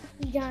never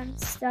be done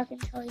stuck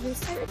until you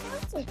start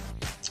announcing.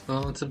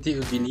 Well, it's up to you.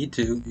 If you need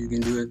to, you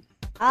can do it.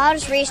 I'll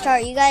just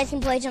restart. You guys can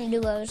play some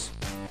duos.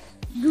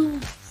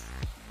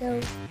 So,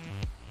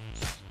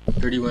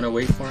 Or do you want to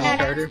wait for him,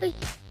 Carter?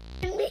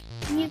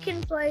 you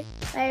can play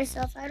by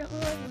yourself. I don't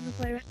really want to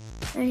play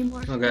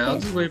anymore. Okay, I'll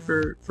just wait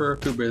for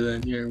Cooper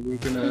then. Here, we're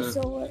gonna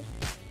So,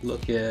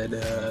 look at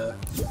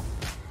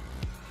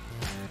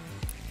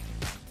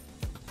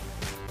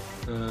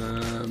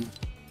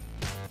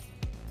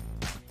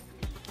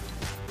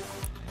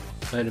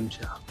item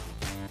shop.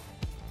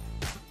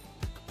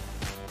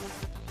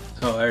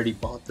 Oh, I already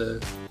bought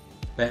the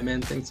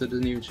Batman thing, so it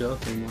doesn't even show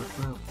up anymore.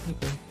 Wow,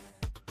 okay.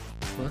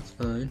 Well, that's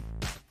fine.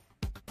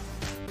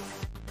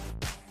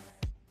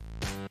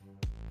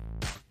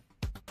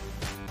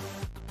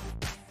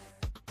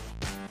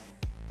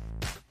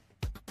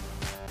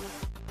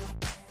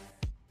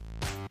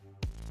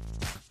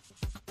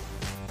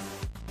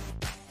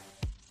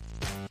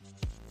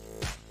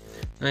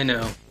 I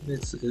know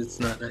it's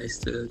not nice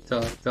to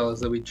tell us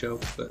that we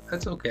choked, but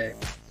that's okay.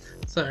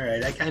 It's all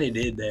right. I kind of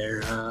did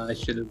there. I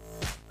should have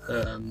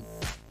been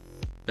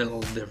a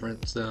little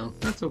different, so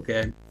that's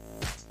okay.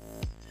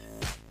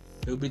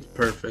 It'll be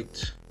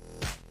perfect.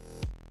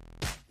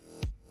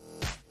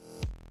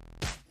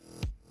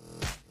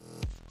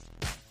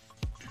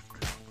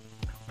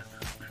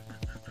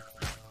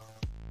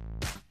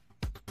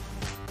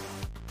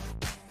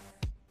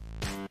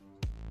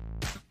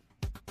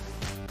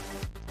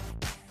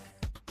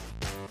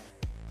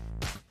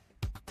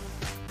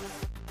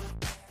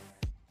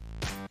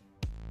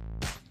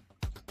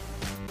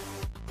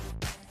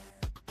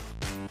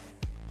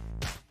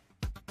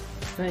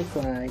 Hi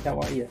Clyde, how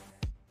are you?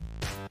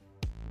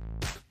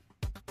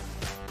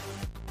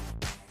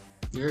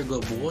 You're a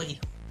good boy.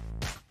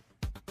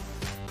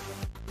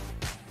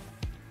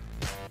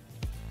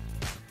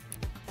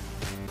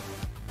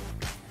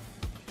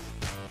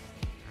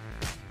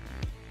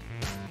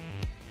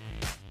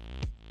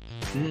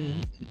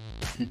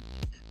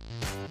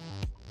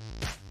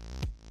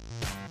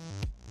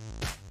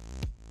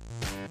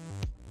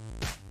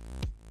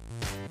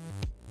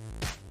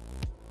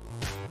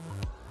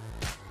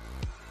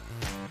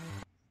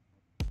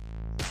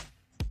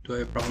 Do I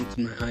have problems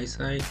with my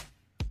eyesight?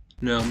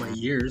 No, my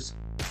ears.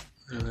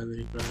 I don't have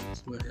any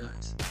problems with my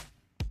eyes.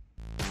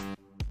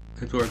 I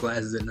have to wear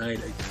glasses at night,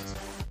 I guess.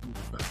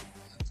 Well,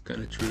 that's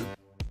kind of true.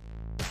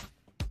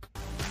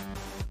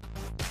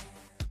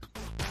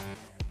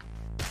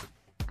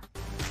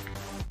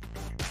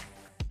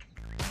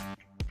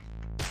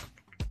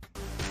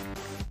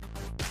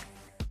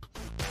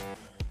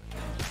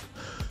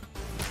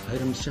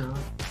 Item shop.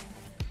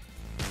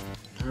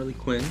 Harley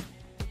Quinn.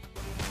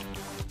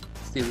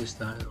 Steelers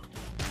style.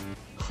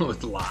 Oh,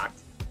 it's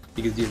locked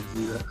because you have to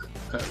do the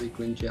Harley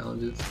Quinn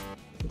challenges.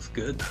 Looks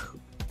good though.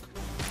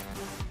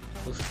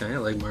 Looks kind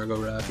of like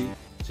Margot Robbie,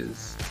 which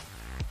is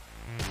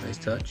a nice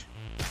touch.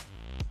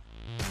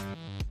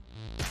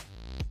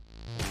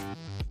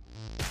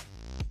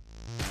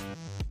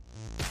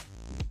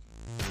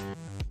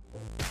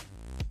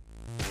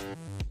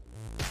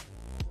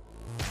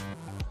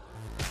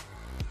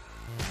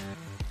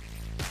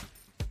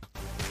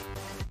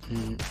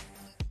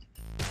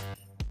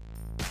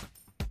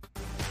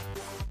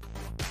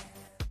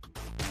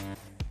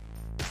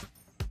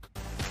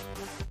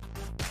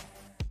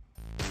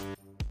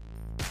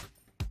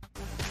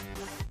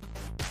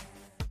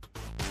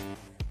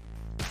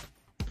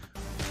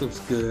 Looks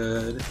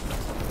good.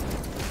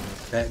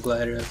 Bat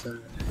glider, that's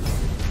alright.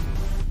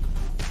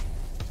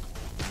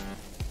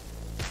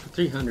 For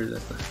 300,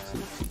 that's not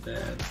too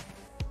bad.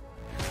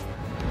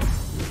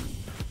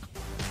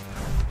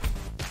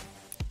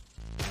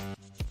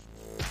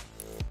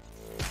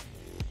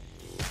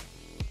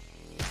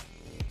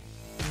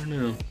 I don't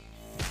know.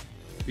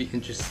 Be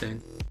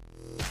interesting.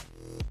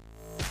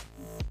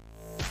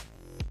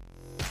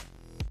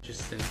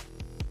 Interesting.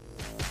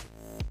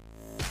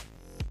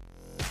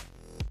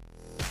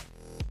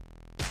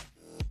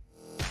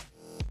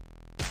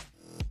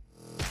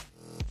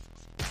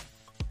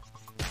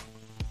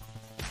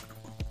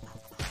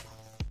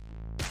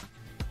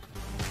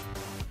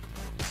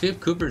 See if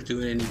Cooper's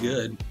doing any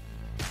good.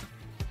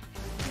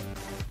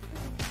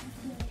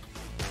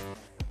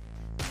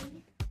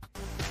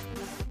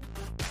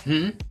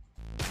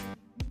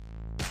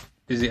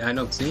 Is he? I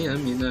don't see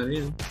him. He's not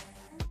in.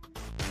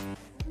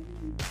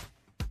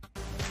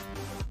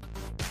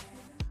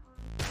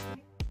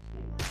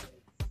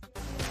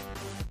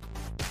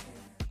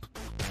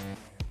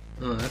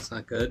 Oh, that's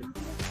not good.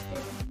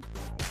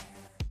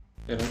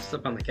 Yeah, don't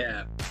step on the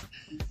cap.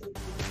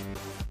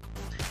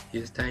 He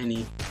is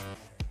tiny.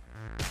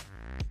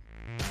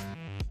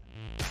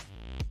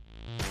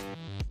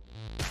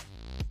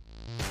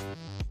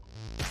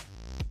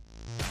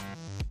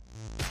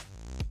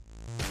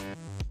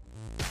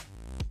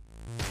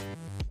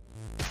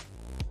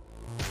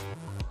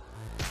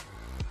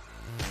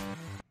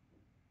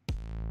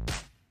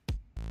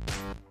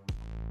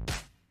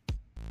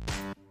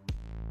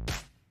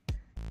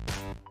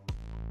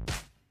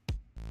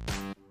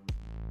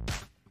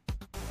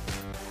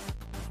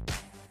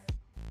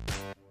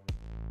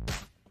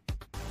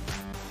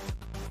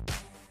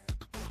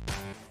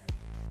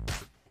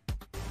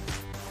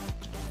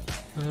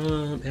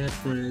 Add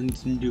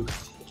friends and do it.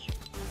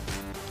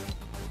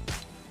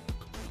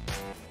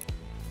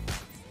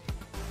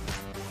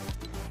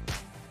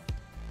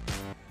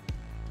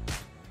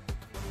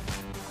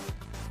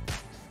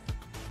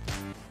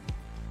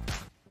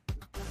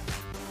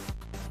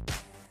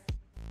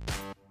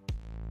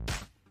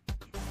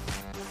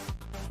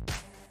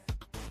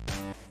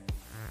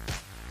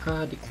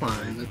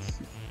 Decline. Let's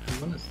see.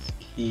 I want to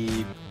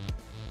keep.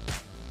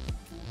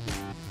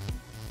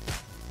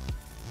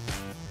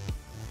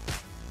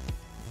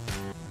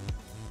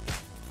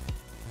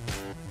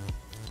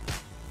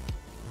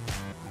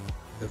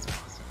 That's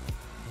awesome.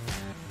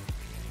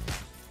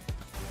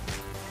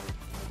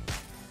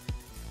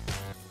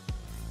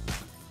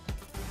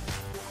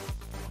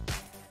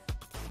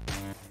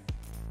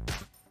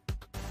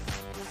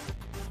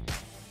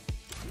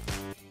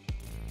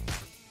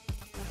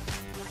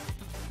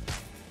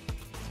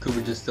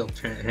 Cooper just still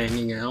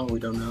hanging out, we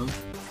don't know.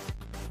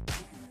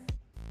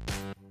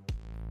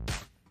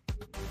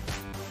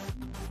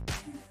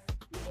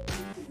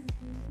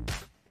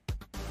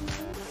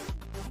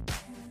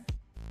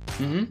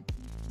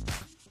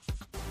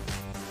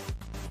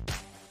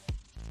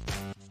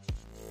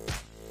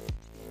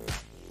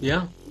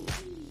 Yeah.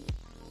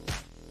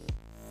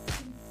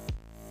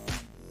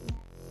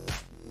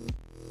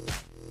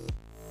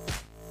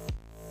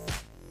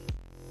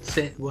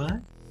 Say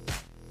what?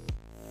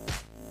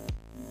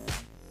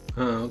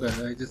 Oh,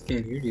 okay, I just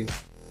can't hear you.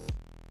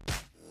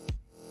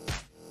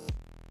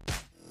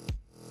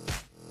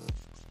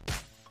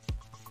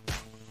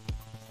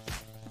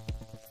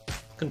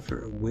 looking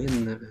for a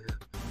win that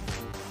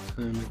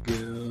time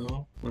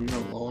ago. Well,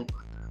 not long.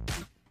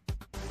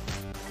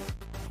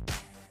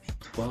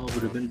 12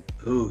 would have been.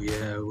 Oh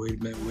yeah, wait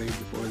a minute, way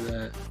before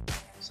that.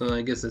 So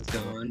I guess it's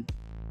gone.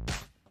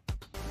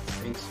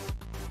 Thanks.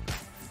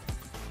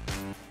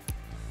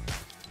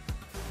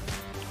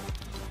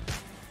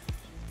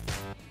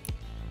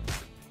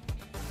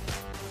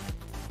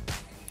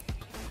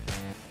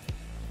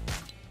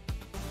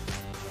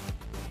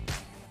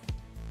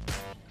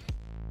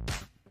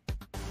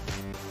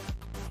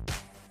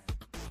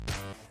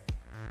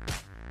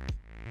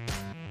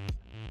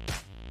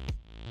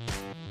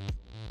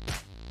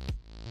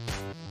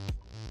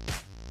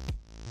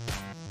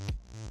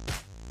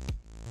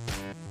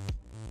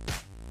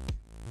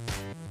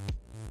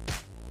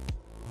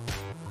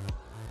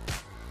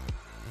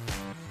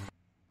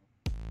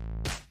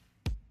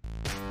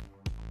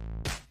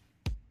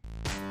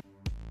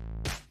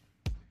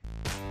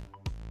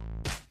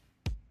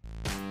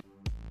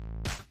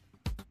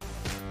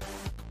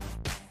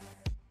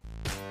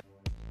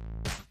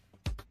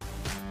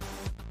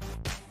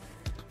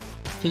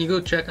 Can you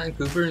go check on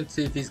Cooper and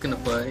see if he's gonna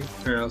play,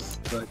 or else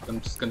like I'm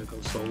just gonna go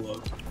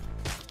solo.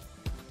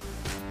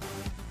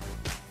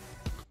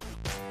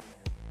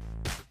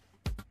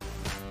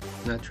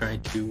 Not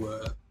trying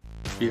to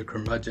be a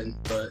curmudgeon,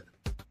 but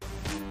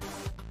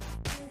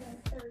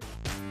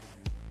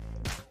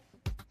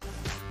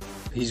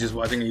he's just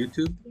watching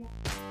YouTube.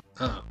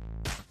 Oh.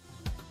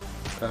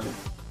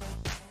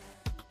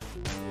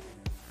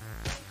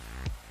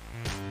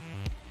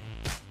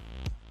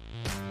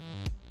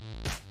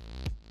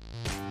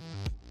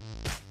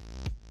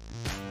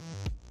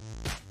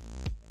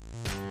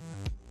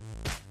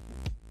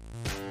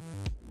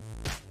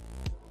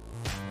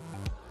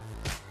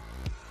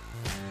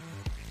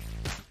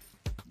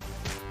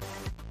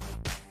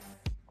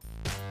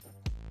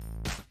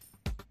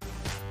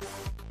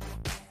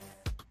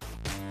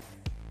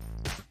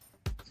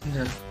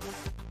 Yeah.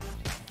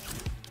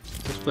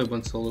 Let's play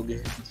one solo game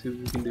and see what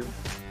we can do.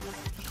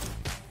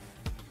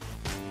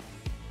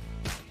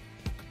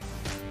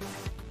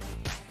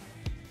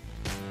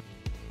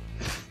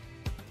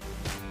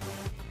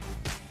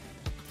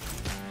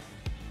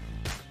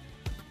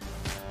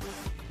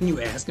 Can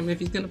you ask him if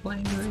he's gonna play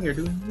anything or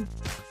do anything?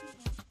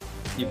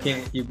 You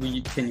can't.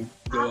 Can you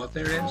go out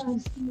there and ask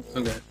him?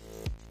 Okay.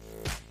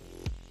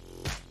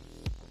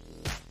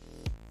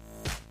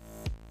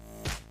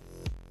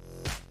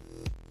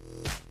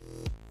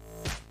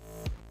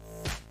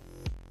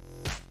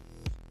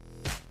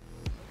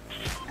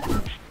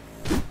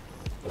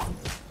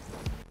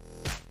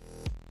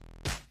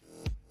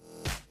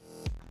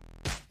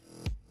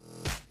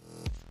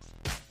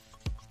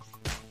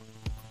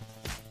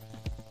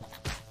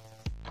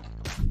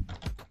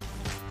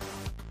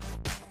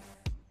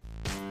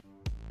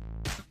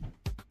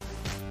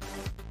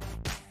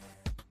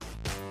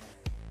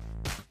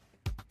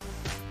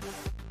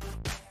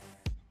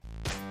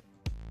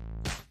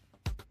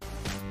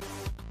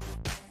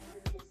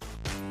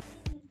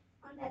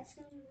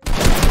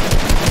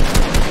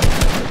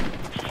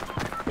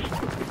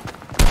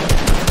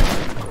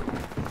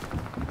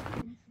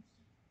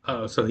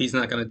 Oh, so he's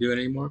not gonna do it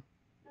anymore?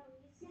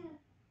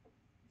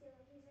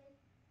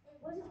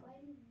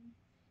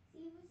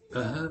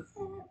 Uh-huh.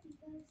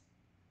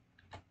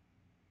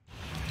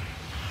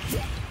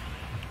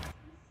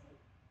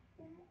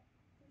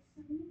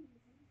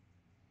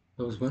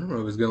 I was wondering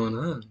what was going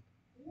on.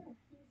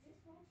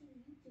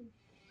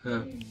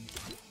 Huh.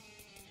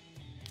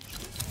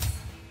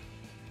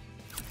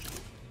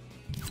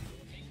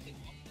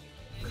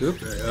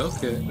 Cooper,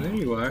 okay, there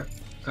you are.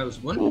 I was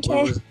wondering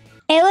what was...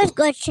 It was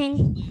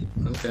glitching.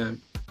 Okay.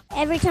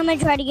 Every time I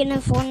tried to get in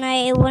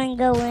Fortnite, it wouldn't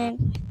go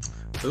in.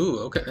 Ooh,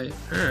 okay,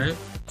 alright.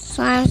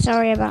 So I'm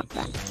sorry about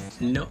that.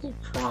 No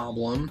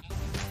problem.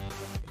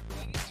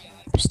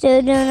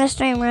 Still doing the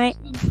stream, right?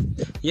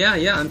 Yeah,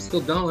 I'm still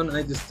going.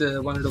 I just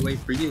wanted to wait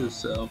for you,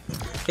 so...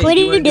 Hey, Can we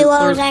do duos,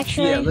 first?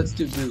 actually? Yeah, let's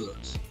do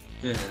duos.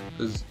 Yeah,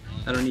 because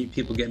I don't need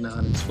people getting on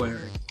and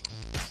swearing.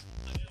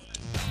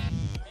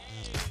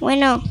 Wait,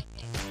 no.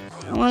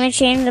 I want to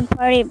change the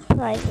party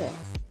private.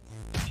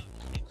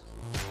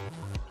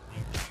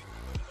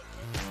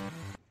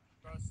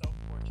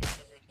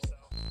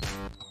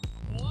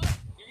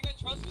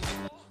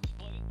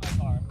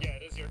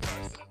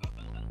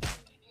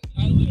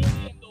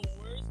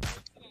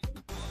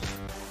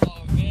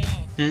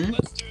 Hmm?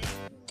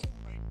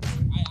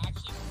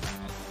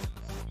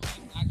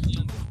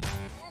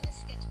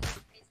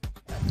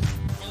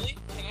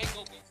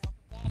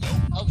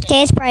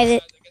 Okay, it's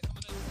private.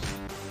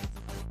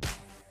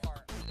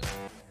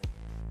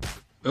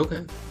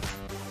 Okay.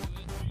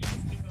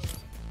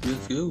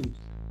 Let's go.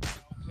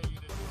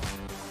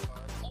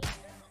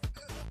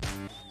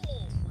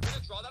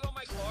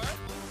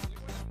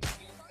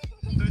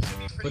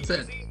 What's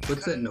that?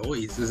 What's that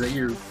noise? Is that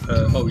your?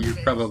 Oh, you're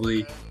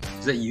probably.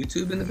 Is that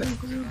YouTube in the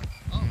background?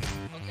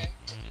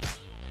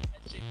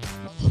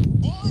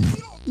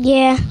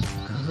 Yeah.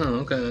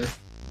 Oh, okay.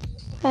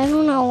 I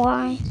don't know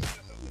why.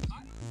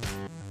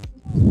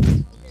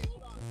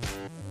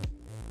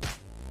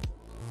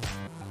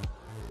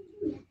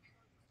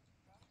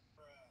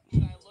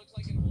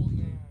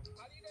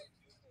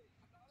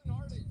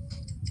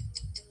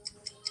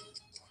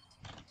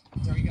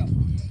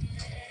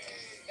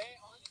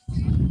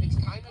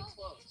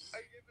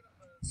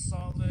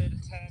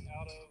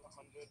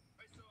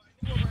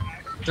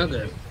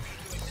 Okay.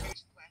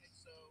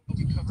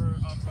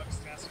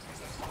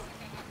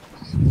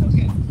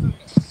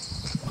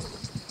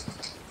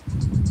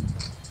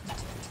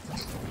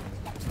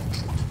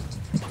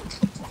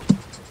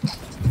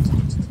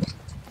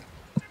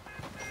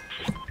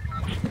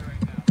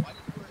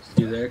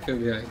 You there?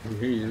 Yeah, I can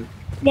hear you.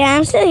 Yeah,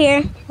 I'm still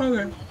here.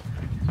 Okay.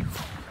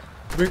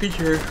 Making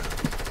sure.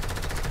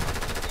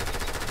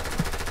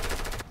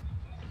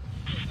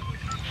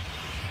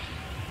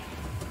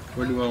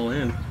 Where do I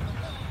land?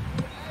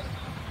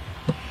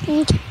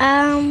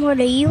 Where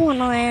do you want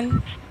to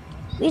land?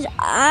 Because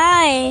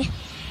I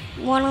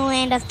want to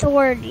land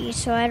authority,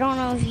 so I don't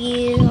know if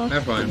you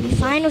That's fine. be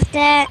fine with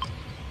that.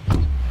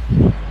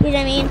 Because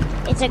I mean,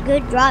 it's a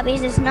good drop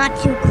because it's not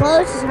too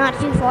close, it's not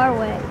too far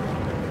away.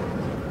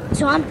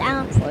 So I'm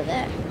down for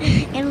that.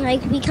 And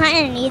like, we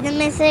kind of need the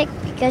mythic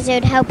because it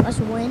would help us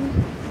win.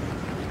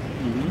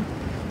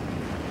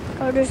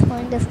 Mm-hmm. Or just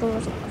playing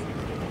difficult.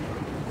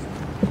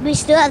 We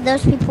still have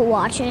those people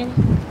watching.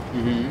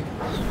 Mm-hmm.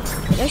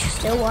 They're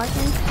still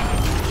watching.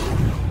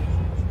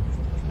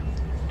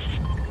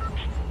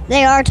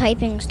 They are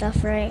typing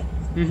stuff, right?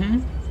 Mm-hmm.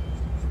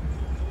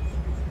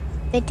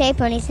 They type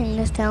anything,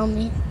 just tell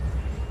me.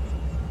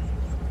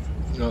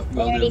 Oh, They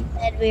well already then.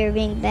 said we were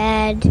being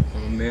bad.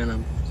 Oh man,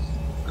 I'm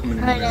coming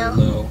in I very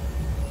know. low.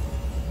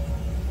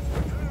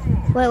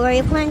 Wait, were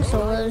you playing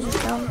solos or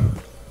something?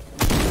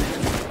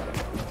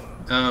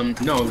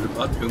 No, I was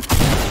about to.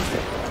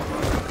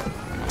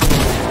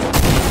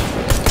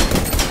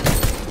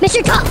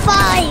 Mr. Top 5!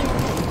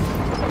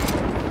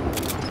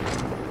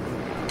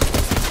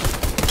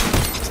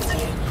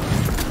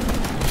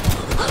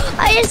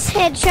 I just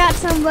headshot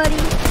somebody.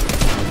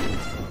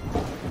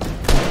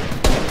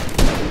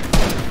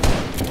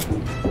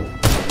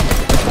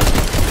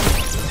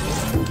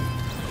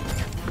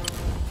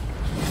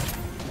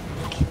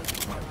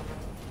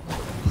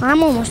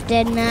 I'm almost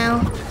dead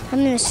now.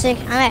 I'm at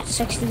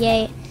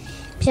 68.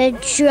 So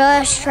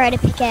just try to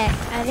pickaxe.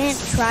 I didn't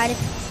try to.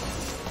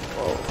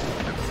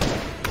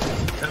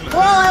 Whoa,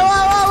 whoa,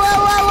 whoa, whoa,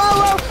 whoa, whoa,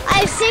 whoa! I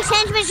have 6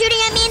 henchmen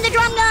shooting at me in the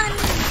drum gun!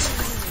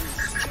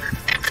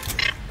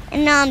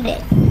 And now I'm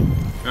dead.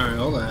 Alright,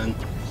 hold on.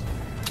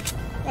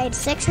 I had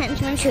 6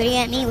 henchmen shooting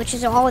at me, which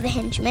is all the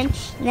henchmen.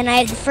 And then I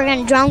had the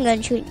friggin' drum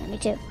gun shooting at me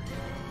too.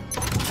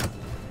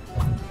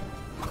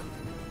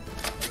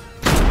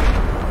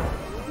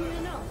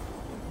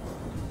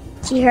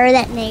 She heard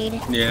that nade.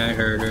 Yeah, I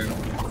heard her.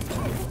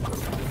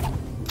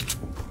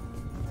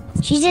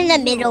 She's in the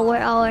middle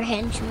where all her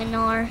henchmen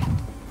are.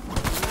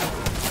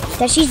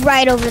 So she's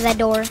right over that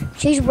door.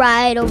 She's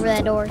right over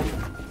that door.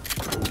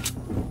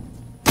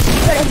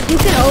 But if you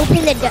can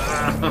open the door.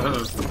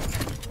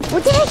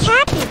 What the heck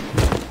happened?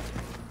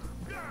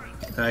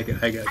 I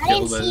got I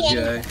killed by didn't see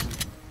this guy.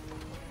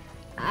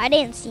 I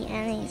didn't see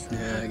anything.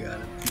 Yeah, I got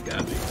it. You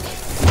got me.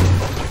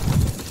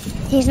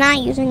 He's not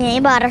using any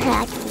bot or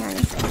hacking or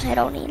anything, so I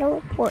don't need to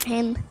report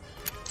him.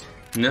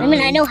 No, I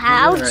mean, I know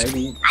how to.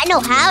 alrighty. I know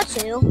how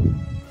to.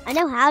 I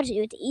know how to.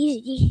 It's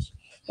easy.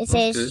 It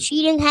says good.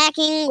 cheating,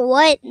 hacking,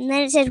 what, and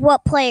then it says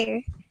what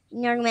player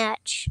in your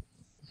match.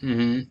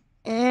 Mm-hmm.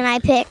 And then I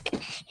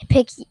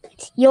pick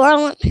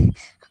your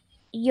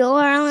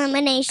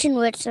elimination,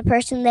 which is the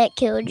person that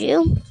killed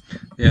you.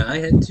 Yeah, I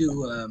had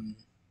to,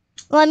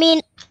 Well, I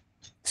mean,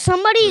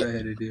 somebody. what I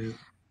had to do.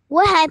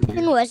 What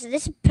happened was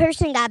this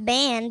person got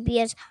banned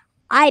because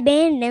I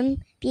banned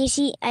him because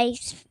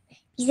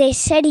they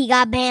said he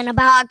got banned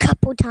about a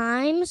couple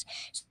times.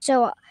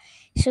 So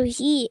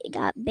he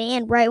got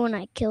banned right when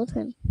I killed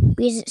him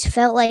because it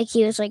felt like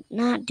he was like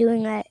not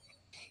doing that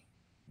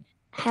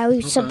how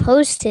he's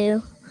supposed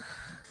to.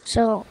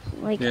 So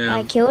like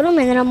I killed him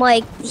and then I'm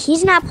like,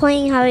 he's not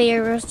playing how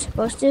you're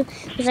supposed to.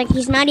 It's like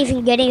he's not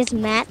even getting his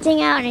mat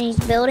thing out and he's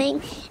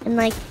building and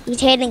like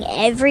he's hitting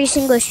every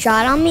single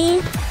shot on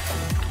me.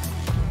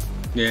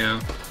 Yeah.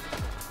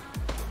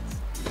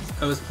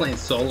 I was playing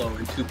solo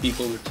and 2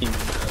 people were teaming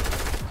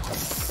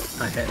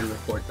up. I had to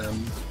report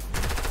them.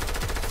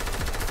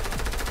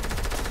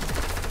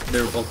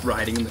 They were both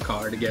riding in the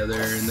car together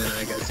and then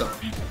I got some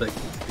like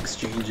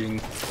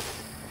exchanging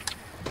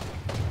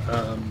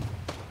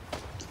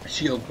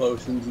shield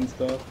potions and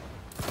stuff.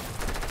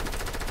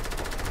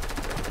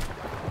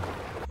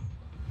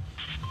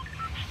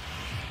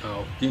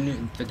 Oh,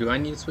 do I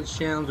need to switch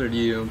channels or do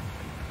you?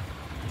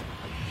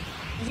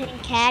 Is it in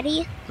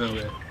Caddy?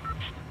 Okay.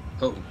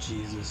 Oh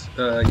Jesus.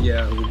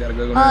 Yeah, we gotta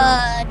go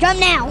now. Drum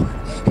now.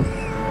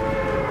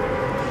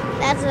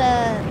 That's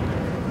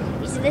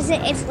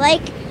it's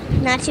like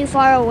not too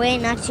far away,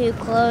 not too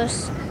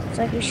close. It's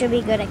like we should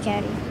be good at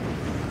Caddy.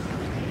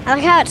 I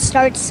like how it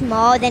starts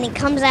small, then it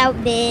comes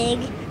out big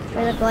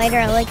for the glider.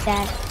 I like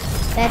that.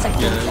 That's a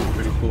cool. Yeah, that's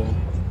pretty cool.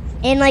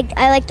 And like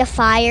I like the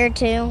fire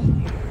too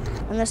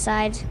on the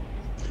sides.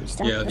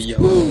 Stuff. Yeah, the That's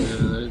yellow. cool.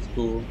 Yeah, that's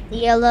cool. The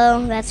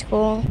yellow, that's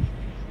cool.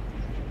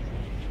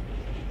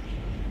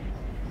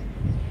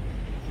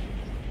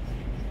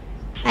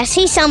 I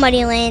see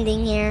somebody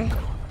landing here.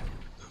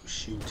 Oh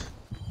shoot.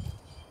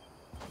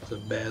 It's a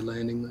bad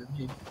landing,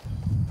 maybe.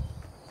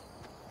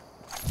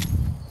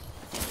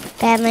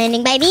 Bad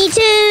landing by me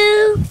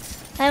too.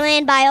 I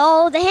land by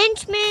all the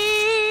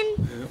henchmen.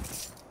 Yep.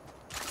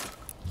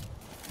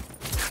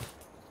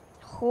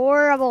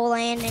 Horrible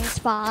landing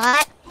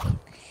spot.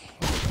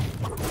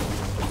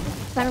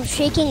 But I'm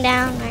shaking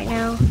down right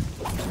now.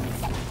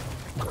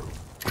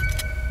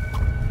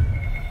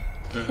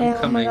 I'm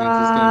coming. It's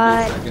just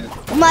gonna be a second.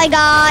 Oh my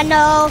god,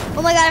 no.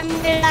 Oh my god, I'm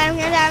gonna die, I'm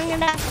gonna die, I'm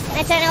gonna die.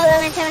 9-7 health,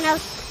 9-7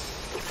 health.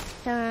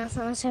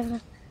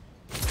 7.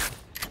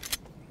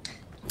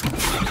 I'm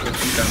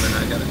coming. I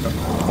gotta come.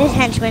 This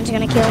henchman's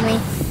gonna kill me.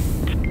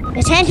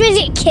 This henchman's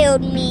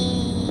killed me.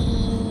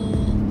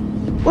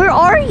 Where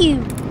are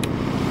you?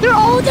 They're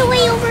all the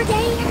way over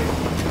there.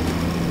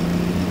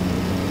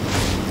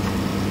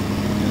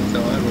 That's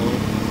how I roll.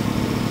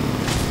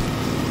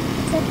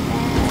 It's a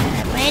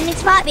bad landing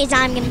spot because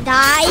I'm gonna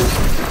die.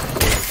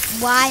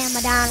 Why am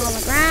I down on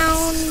the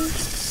ground?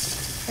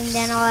 And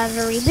then I'll have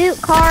a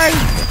reboot card.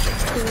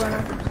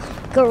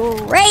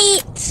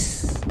 Great.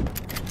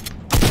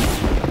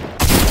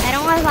 I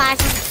don't have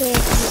lots of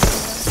kids.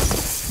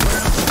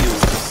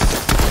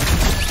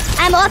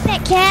 I'm up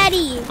at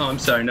Caddy. Oh, I'm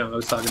sorry. No, I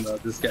was talking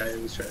about this guy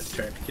who was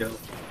trying to kill.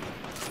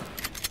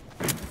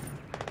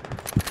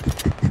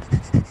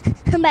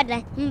 I'm about to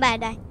die. I'm about to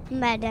die. I'm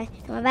about to die.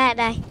 I'm about to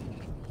die.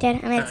 Dead.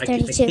 I'm at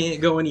 32. I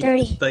can't go any.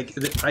 30. Like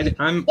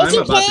I'm Yes,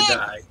 you about can. to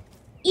die.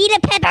 Eat a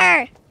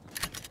pepper.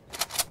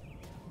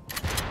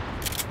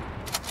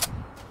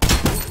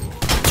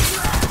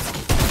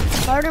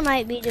 Carter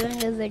might be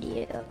doing a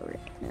video right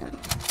now.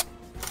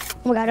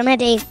 Oh my god, I'm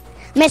at 8.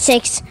 I'm at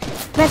 6.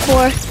 I'm at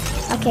 4.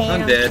 Okay.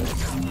 I'm dead.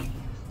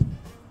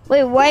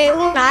 Wait, why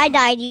when I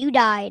died, you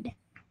died?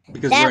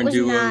 Because That we're in was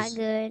duos. not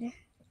good.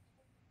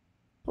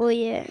 Well,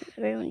 yeah,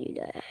 right when you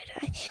died, I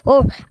died.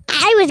 Well,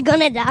 I was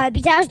gonna die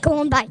because I was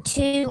going by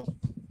 2.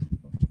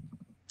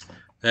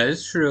 That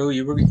is true.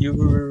 You were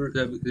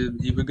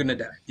gonna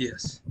die.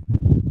 Yes.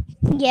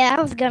 Yeah,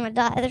 I was gonna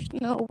die. There's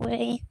no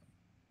way.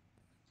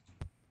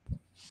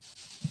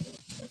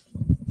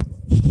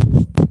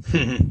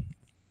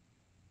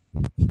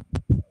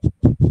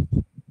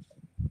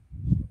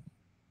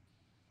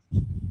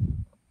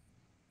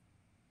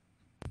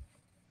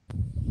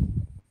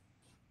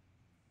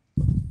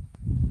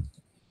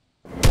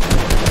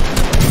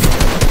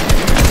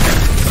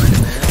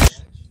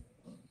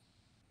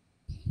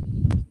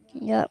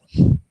 Yep.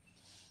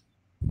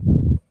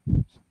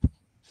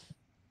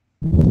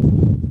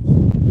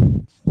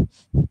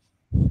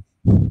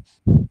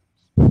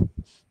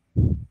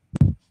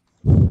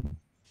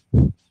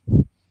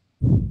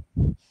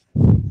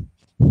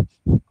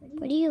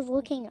 What are you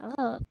looking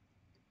up?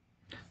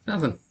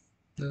 Nothing.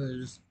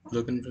 Just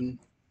looking for.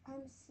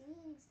 I'm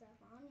seeing stuff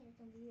on your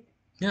computer.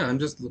 Yeah, I'm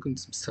just looking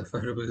some stuff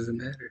out. It doesn't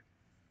matter.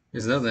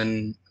 There's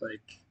nothing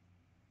like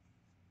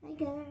Hi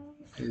guys.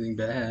 anything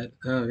bad.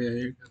 Oh yeah, here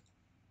you go.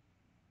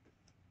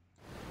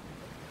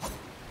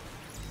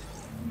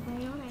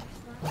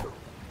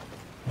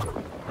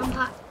 I'm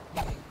hot.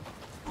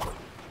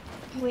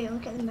 Wait,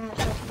 look at the map.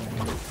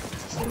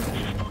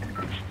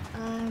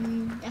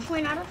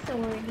 Definitely not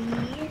authority.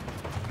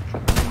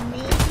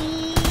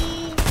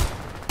 Maybe.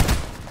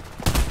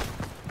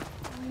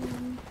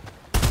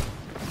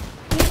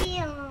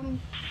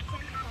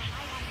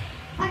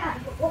 I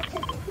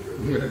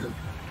gotta go.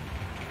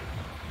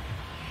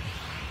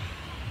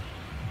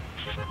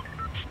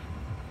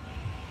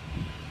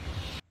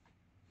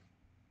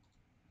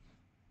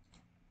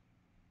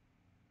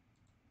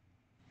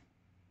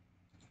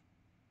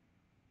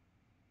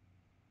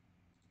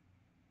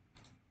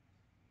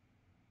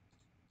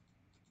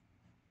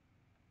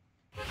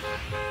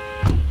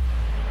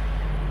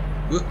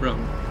 Whoop,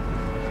 wrong.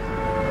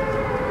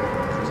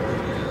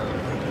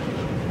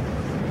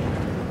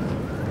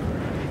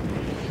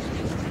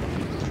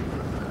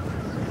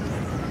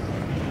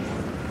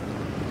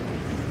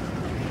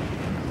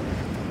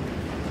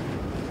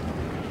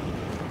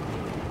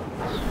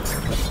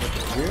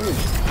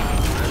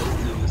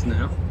 Let's do this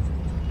now.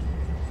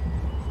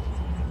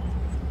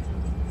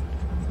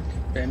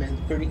 Batman's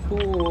pretty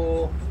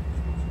cool.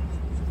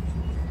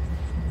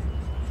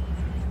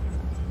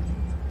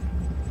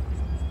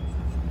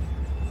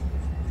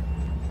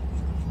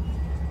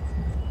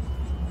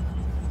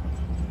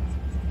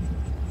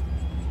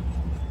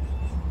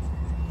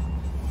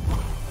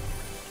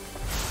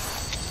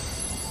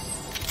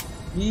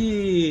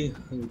 Yee!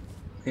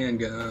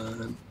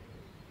 Handgun.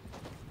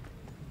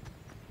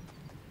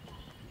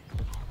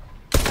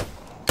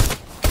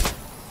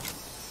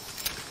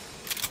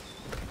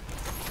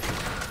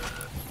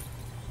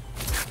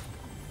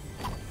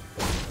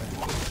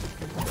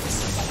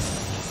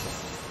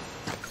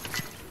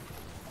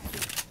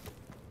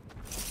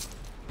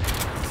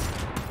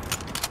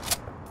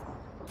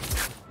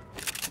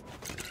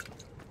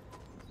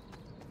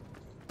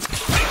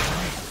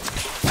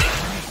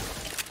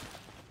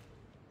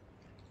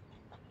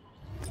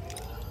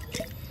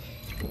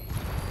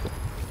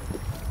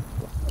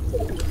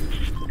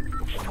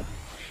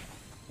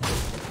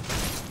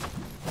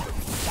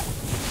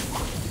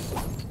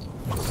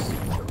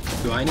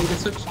 Do I need to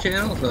switch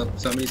channels up?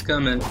 Somebody's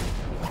coming.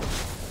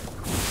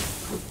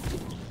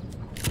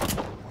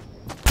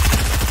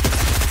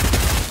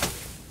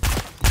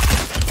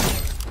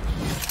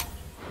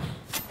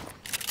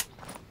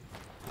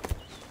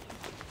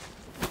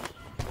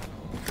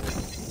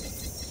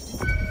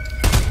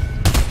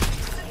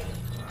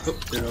 Oh,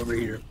 they're over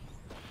here.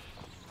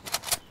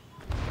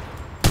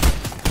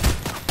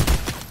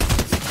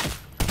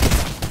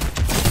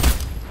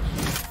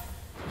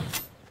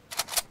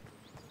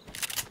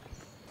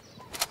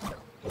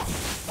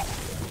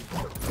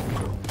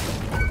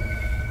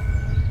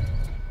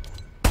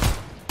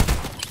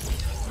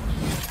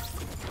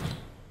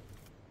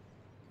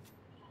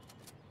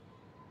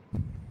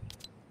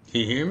 Can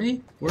you hear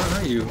me? Where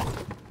are you?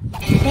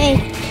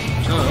 Hey,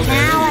 Oh, okay.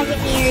 now I can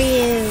hear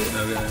you.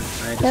 Okay, I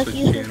had to Took switch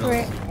you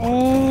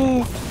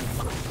channels.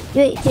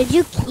 Did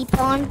you keep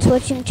on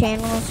switching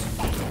channels?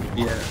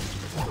 Yeah.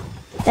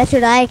 That's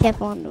what I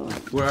kept on doing.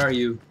 Where are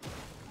you?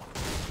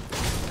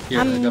 Here,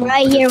 I'm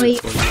right here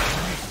with you.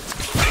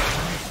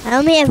 I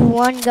only have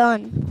one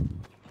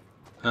gun.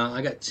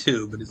 I got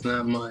two, but it's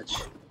not much.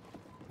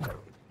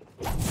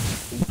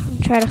 I'm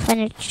trying to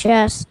find a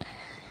chest.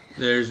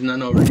 There's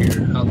none over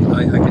here. I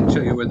can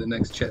show you where the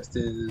next chest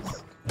is.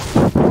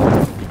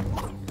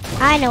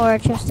 I know where a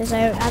chest is.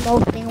 I'm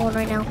opening one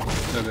right now.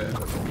 Okay.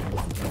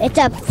 It's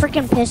a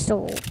freaking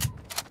pistol.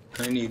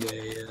 I need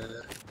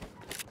a.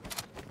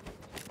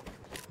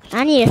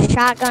 I need a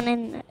shotgun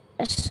and.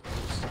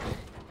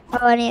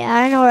 Oh, I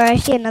don't know where I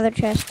see another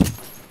chest.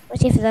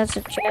 Let's see if that's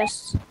a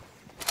chest.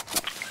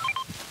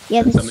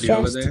 Yeah, this is Somebody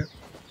over there?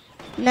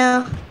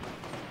 No.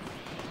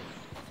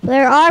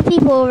 There are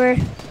people over.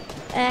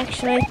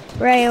 Actually,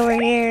 right over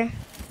here.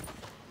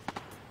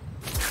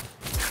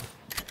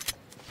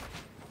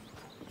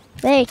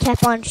 They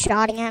kept on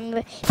shotting at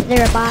me.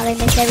 They're about to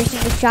miss every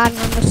single shot, and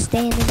I'm just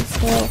standing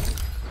still.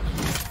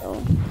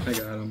 So. I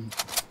got him.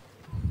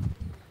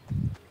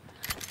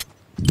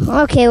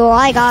 Okay, well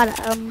I got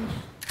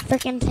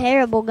freaking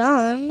terrible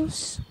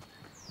guns.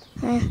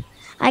 I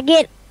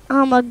get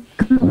a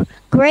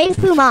gray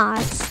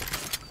fumas,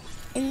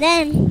 and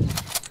then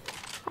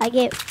I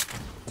get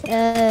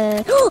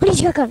I need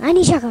shotgun. I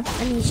need shotgun.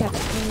 I need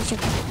shotgun. I need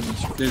shotgun. I need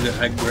shotgun. There's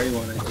a gray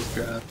one I just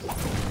dropped.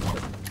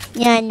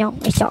 Yeah, I know.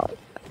 I saw it.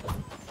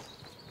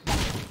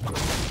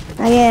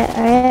 I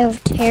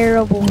have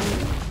terrible.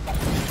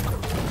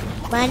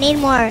 But I need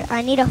more.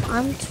 I need a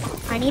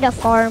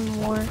farm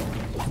more.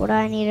 What do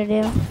I need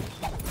to do?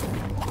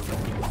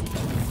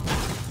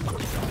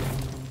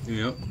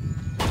 Yep.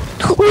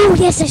 Oh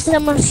yes, there's a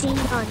machine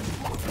gun.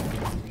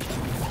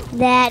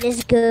 That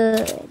is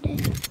good.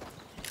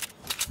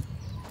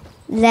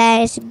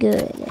 That is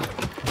good.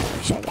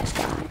 Which I just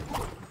got.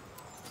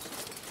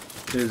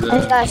 There's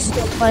I got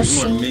still more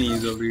machine.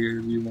 minis over here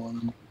if you want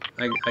them.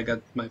 I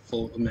got my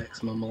full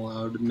maximum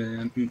allowed,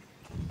 man.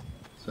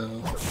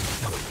 So.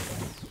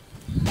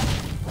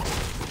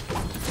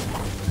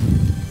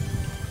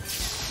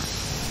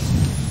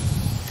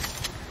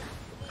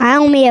 I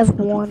only have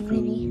one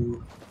mini.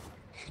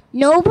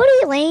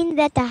 Nobody landed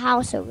at the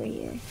house over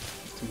here.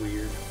 It's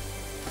weird.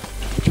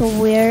 It's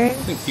weird. I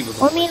think people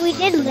I mean, we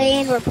did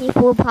land where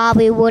people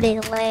probably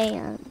wouldn't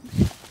land.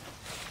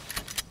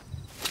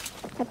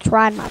 I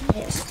tried my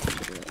best.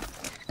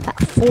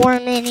 Got 4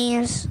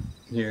 minis.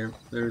 Here,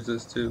 there's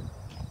this too.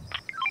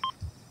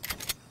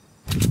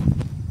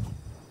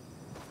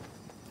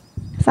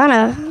 Found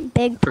a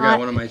big pot. Forgot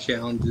one of my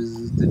challenges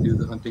is to do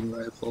the hunting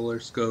rifle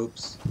or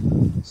scopes.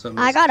 So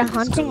I got a hunting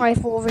hunting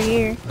rifle over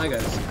here. I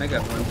got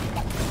one.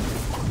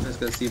 I just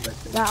gotta see if I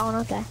can That one,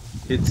 okay.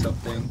 hit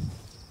something,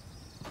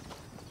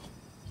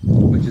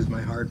 which is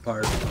my hard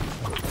part.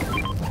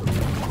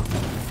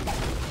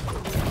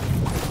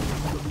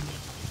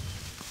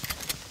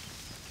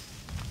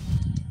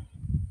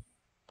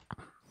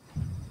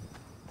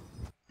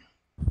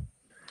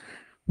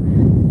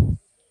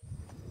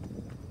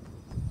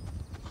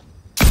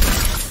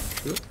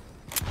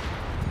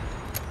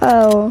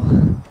 Oh.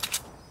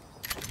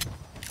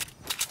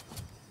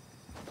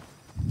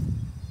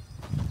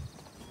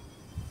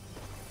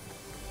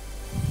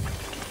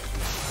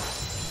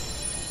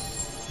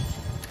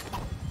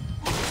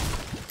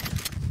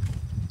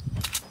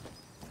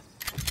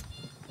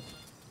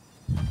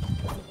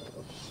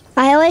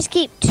 I always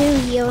keep 2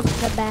 heals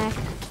in the back.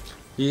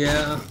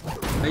 Yeah,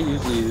 I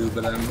usually do,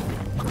 but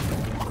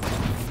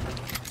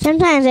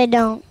Sometimes I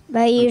don't,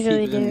 but I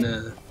usually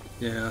do.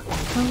 Yeah.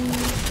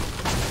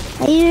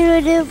 I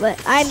usually do, but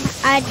I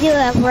do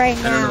it right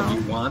I now. don't know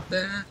if you want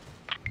that.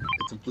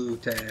 It's a blue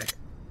tag.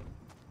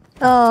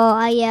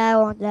 Oh, yeah, I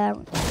want that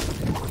one.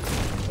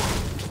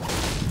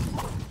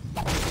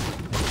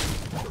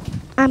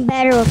 I'm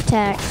better with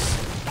techs,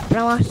 but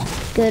I'm also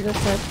good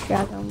with the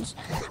shotguns.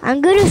 I'm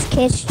good with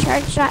kids,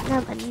 charge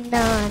shotgun, but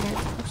none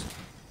else.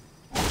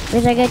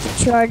 Because I get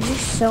to charge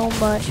so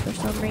much for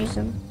some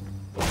reason.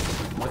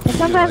 But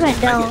sometimes I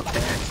don't. I get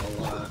taxed a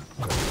lot.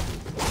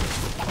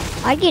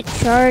 I get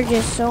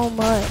charges so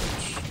much.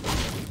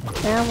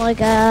 And I'm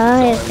like,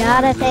 I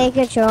gotta take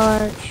a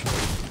charge.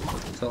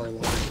 That's all I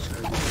want is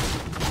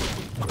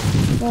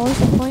charges. Well, what's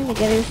the point to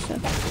get so?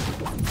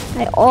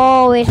 I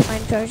always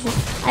find charges.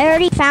 I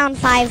already found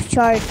 5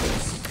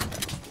 charges.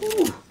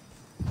 Ooh.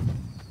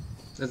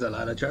 That's a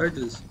lot of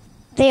charges.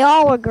 They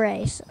all were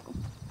gray, so.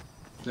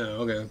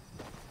 No, okay.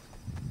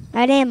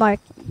 I didn't mark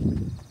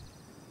them.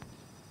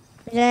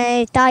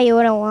 I thought you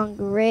wouldn't want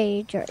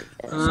gray charges.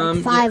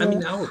 Like five yeah, of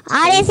them. I'll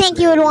I didn't take think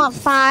you would gray. want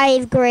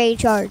 5 gray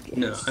charges.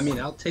 No, I mean,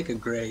 I'll take a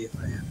gray if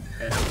I have to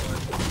have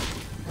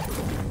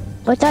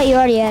one. I thought you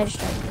already had a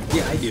striker.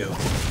 Yeah, I do.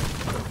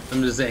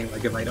 I'm just saying,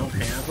 like, if I don't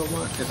have any,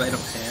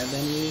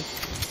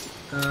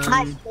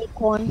 I take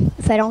one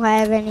if I don't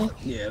have any.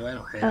 yeah, if I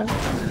don't have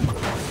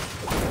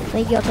one,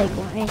 Like you'll take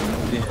one. then,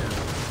 yeah.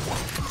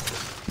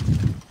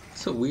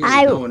 It's so weird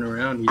going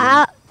around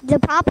here.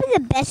 Probably the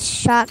best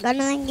shotgun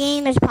in the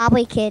game is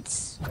probably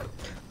Kits.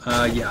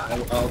 Yeah,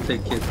 I'll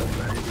take Kits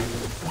over any.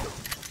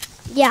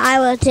 Yeah, I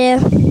will too.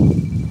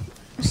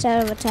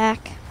 Instead of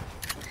attack.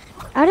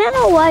 I don't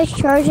know why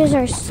charges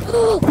are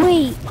so...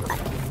 Wait.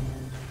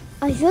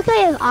 I feel like I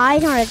have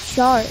eyes on a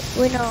chart.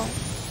 Wait, no. A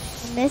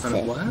mythic. On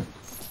a what?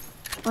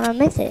 On a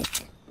mythic.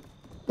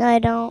 No, I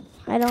don't.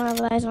 I don't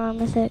have eyes on a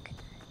mythic.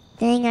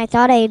 Dang, I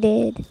thought I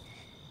did.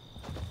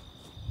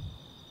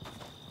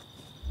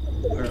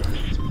 Alright.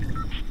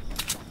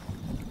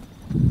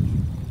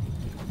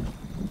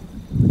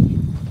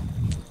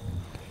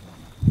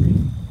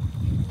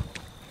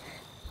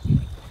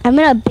 I'm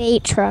in a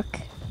bait truck.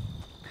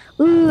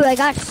 Ooh, I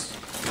got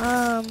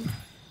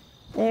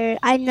there.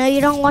 I know you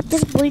don't want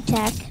this blue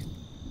tack.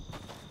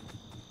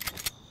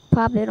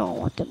 Probably don't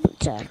want the blue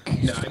tack.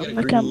 No, So I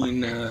got a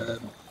green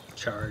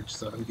charge,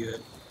 so I'm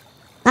good.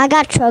 I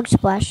got chug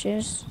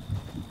splashes.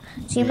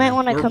 So you might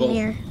want to come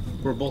here.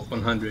 We're both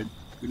 100.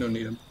 We don't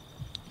need them.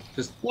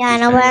 Just Yeah, just I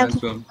know, hang but on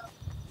to 'em.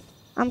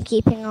 I'm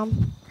keeping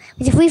them.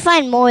 If we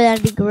find more,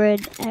 that'd be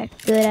good.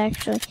 Good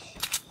actually.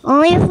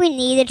 Only if we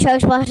need the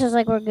chug splashes,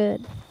 like we're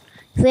good.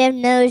 If we have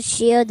no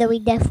shield, then we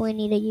definitely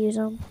need to use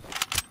them.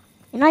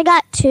 And I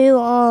got two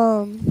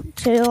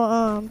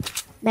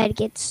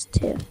medkits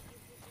too,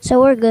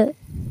 so we're good.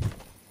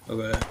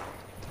 Okay.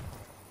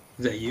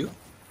 Is that you?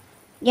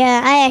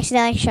 Yeah, I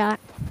accidentally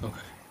shot.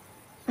 Okay.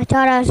 I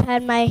thought I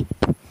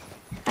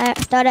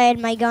had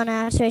my gun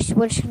out, so I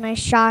switched my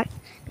shot.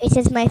 It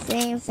says my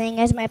thing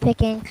as my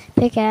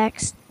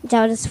pickaxe. So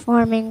I was just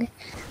farming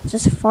No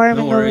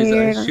over worries.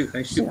 here.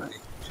 I shoot my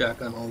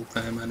shotgun all the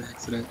time on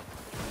accident.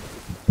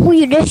 Oh,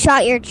 you just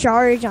shot your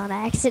charge on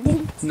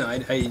accident. No, I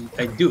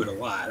do it a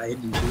lot. I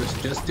didn't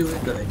just do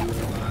it, but I do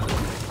it a lot.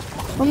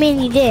 I mean,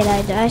 you did.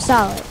 I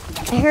saw it.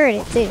 I heard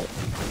it too. Okay.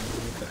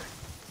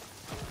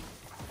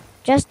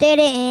 Just did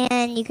it,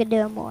 and you could do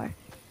it more.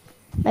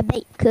 I bet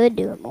you could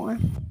do it more.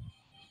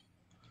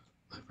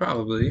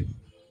 Probably.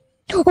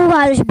 Oh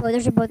wow, there's a boat.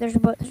 There's a boat. There's a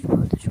boat. There's a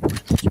boat. There's a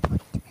boat. There's a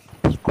boat.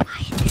 Be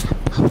quiet. There's a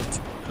boat.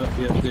 Oh,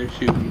 yeah, they're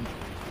shooting.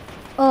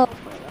 Oh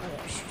my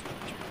gosh.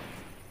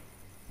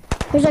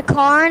 There's a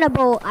car and a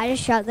boat. I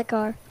just shot the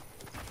car.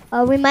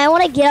 We might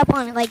want to get up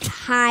on like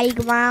high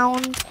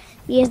ground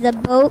because the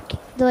boat,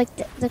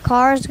 the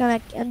car is gonna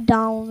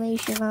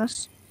domination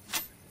us.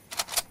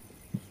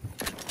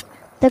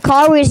 The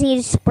car we just need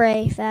to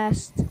spray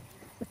fast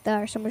with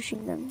our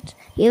submachine guns.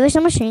 You have a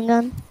submachine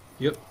gun?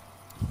 Yep.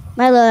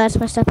 My loadout's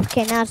messed up.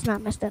 Okay, now it's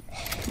not messed up.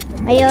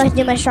 I always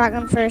do my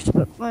shotgun first,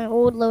 but my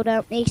old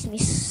loadout makes me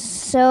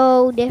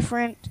so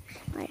different.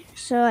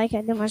 So I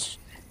can do my. I'm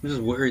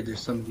just worried there's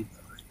somebody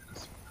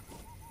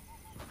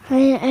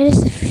behind us. I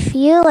just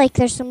feel like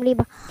there's somebody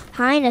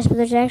behind us, but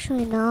there's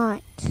actually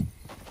not.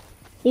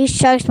 These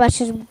chug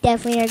splashes we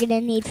definitely are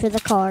gonna need for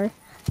the car.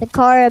 The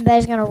car, I bet,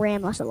 is gonna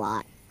ram us a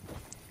lot.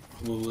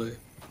 Probably.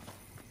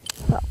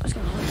 Oh, it's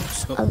gonna ram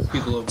us a lot.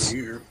 People over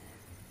here.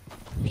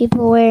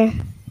 People where?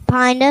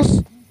 Behind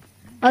us?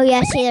 Oh yeah,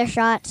 I see their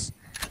shots.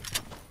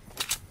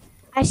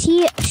 I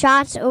see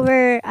shots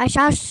over. I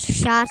saw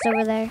shots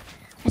over there.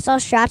 I saw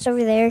shots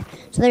over there.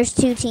 So there's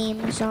 2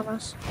 teams on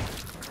us.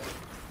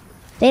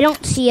 They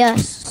don't see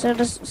us, so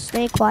just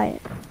stay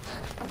quiet.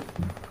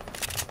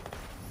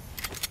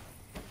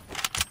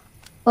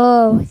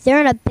 Oh,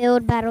 they're in a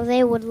build battle.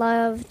 They would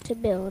love to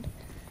build.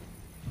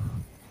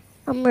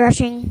 I'm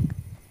rushing.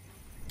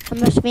 I'm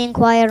just being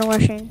quiet and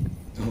rushing.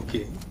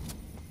 Okay.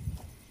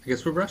 I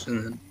guess we're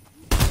rushing then.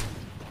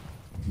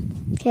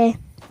 Okay.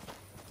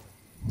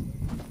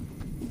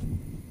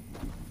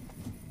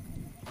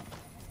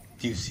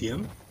 Do you see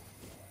him?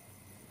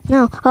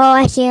 No. Oh,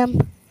 I see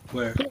him.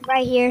 Where? He's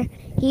right here.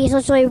 He's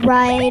literally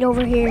right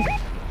over here.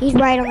 He's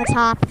right on the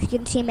top. You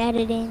can see him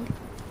editing.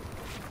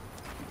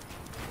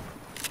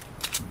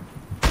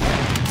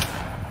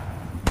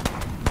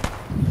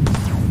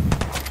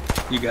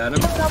 You got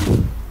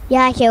him?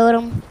 Yeah, I killed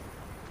him.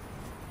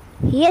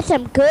 He had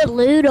some good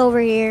loot over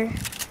here.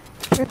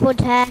 Triple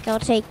tack, I'll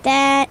take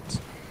that.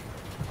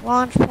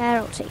 Launch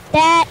pad, I'll take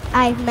that.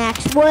 I have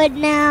max wood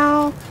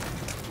now.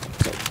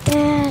 Take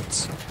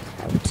that.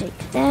 I will take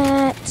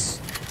that.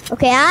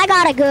 Okay, I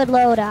got a good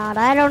loadout.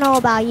 I don't know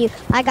about you.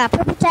 I got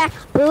purple tack,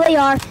 blue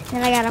AR,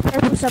 and I got a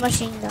purple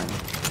submachine gun.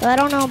 So I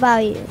don't know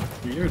about you.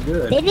 You're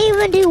good. They didn't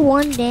even do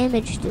 1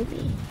 damage to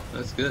me.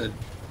 That's good.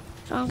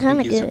 So I'm kind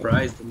of You good.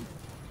 surprised them.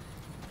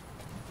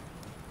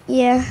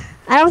 Yeah,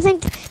 I don't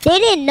think they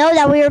didn't know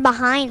that we were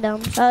behind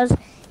them. So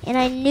and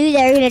I knew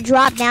they were gonna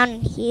drop down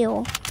and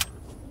heal.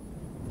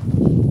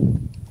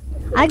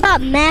 I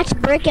got max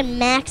brick and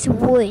max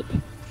wood,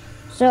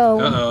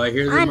 So Uh-oh, I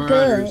hear the I'm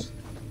marauders.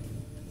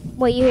 good.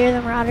 What, you hear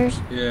the marauders?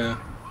 Yeah.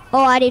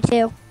 Oh, I do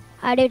too.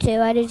 I do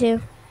too. I do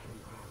too.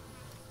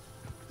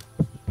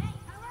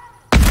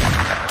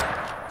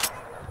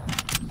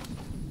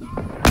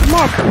 Come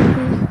on.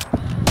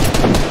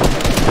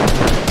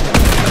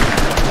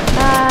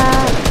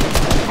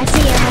 I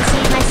see him. I see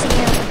him. I see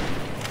him.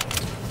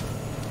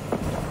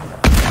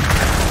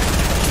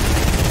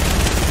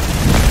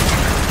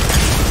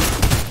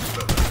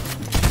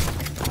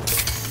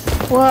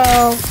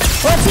 Whoa.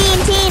 Whoa,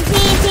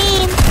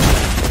 team.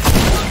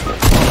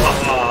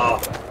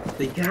 Oh,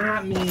 they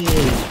got me.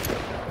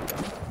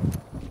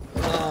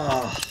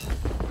 Oh.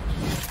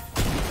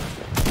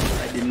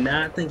 I did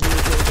not think he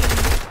was going to get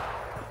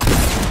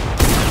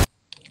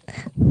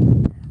me.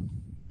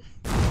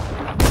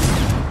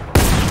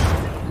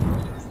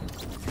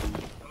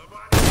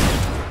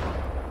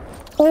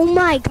 Oh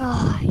my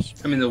gosh.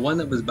 I mean, the one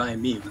that was by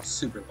me was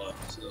super low,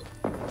 so.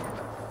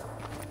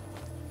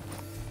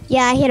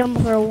 Yeah, I hit him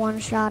for a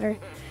one-shotter.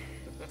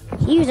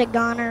 He was a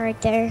goner right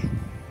there.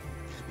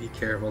 Be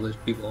careful, there's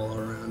people all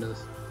around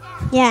us.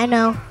 Yeah, I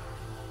know.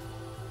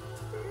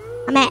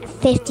 I'm at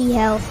 50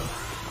 health.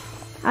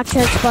 I'll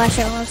choke splash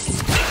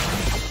almost.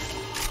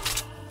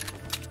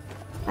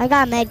 I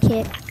got a med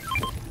kit.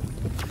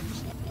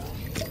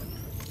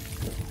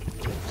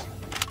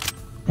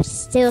 I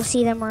still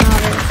see the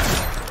marauders.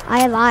 I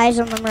have eyes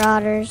on the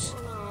marauders.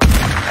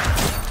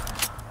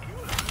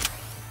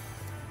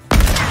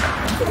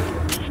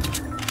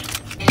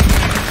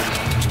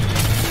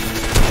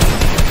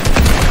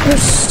 They're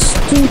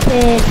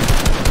stupid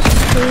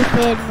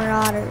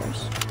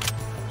marauders.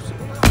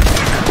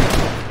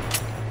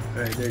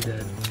 Alright, they're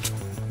dead.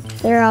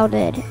 They're all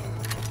dead.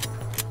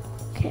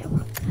 Okay.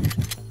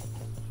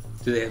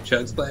 Do they have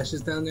chug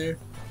splashes down there?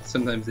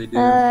 Sometimes they do.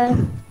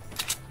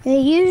 They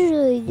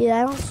usually do.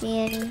 I don't see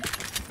any.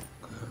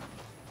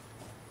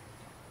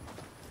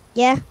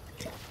 Yeah.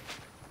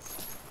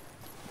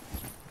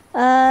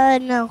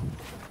 No.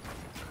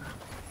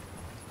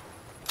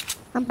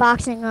 I'm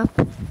boxing up.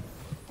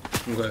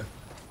 Okay.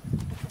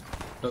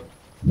 Oh.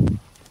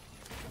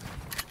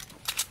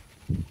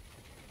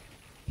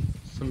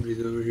 Somebody's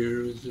over here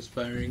who's just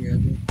firing at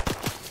me.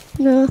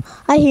 No,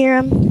 I hear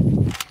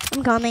him.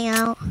 I'm coming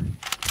out.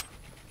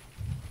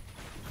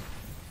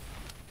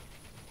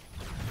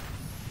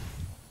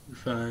 You're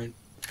fine.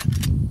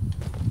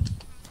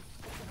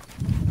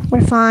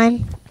 We're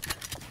fine.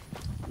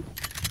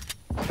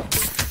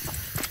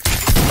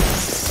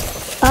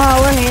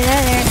 Oh, we're here.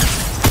 They're there.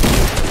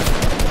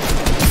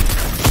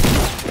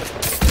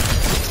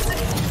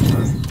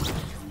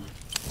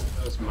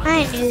 That was my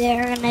I bad. knew they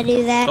were gonna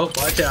do that. Oh,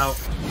 watch out.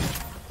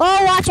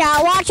 Oh, watch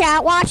out, watch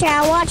out, watch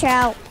out, watch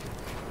out.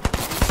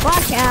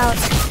 Watch out.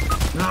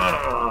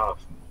 Ah.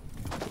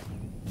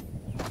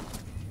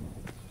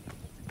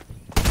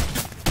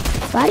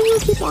 Why do you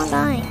keep on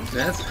dying?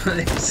 That's what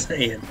I'm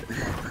saying.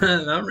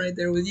 I'm right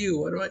there with you.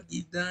 Why do I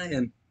keep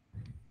dying?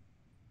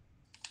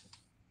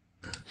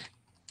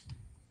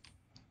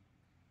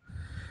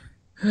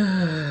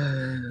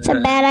 It's a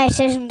bad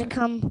decision to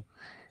come.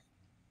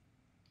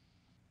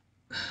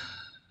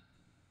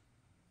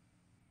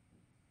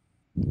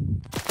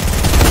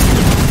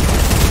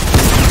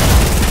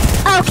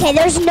 Okay,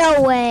 there's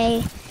no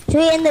way. Should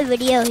we end the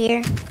video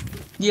here?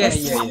 Yeah.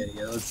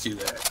 Let's do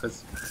that.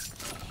 Let's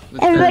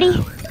Everybody,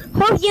 turn that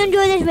way. hope you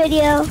enjoyed this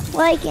video.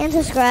 Like and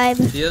subscribe.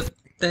 Yep.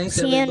 Thanks,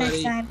 See everybody.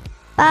 you next time. You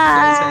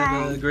guys Bye.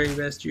 have a great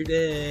rest of your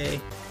day.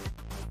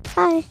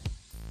 Bye.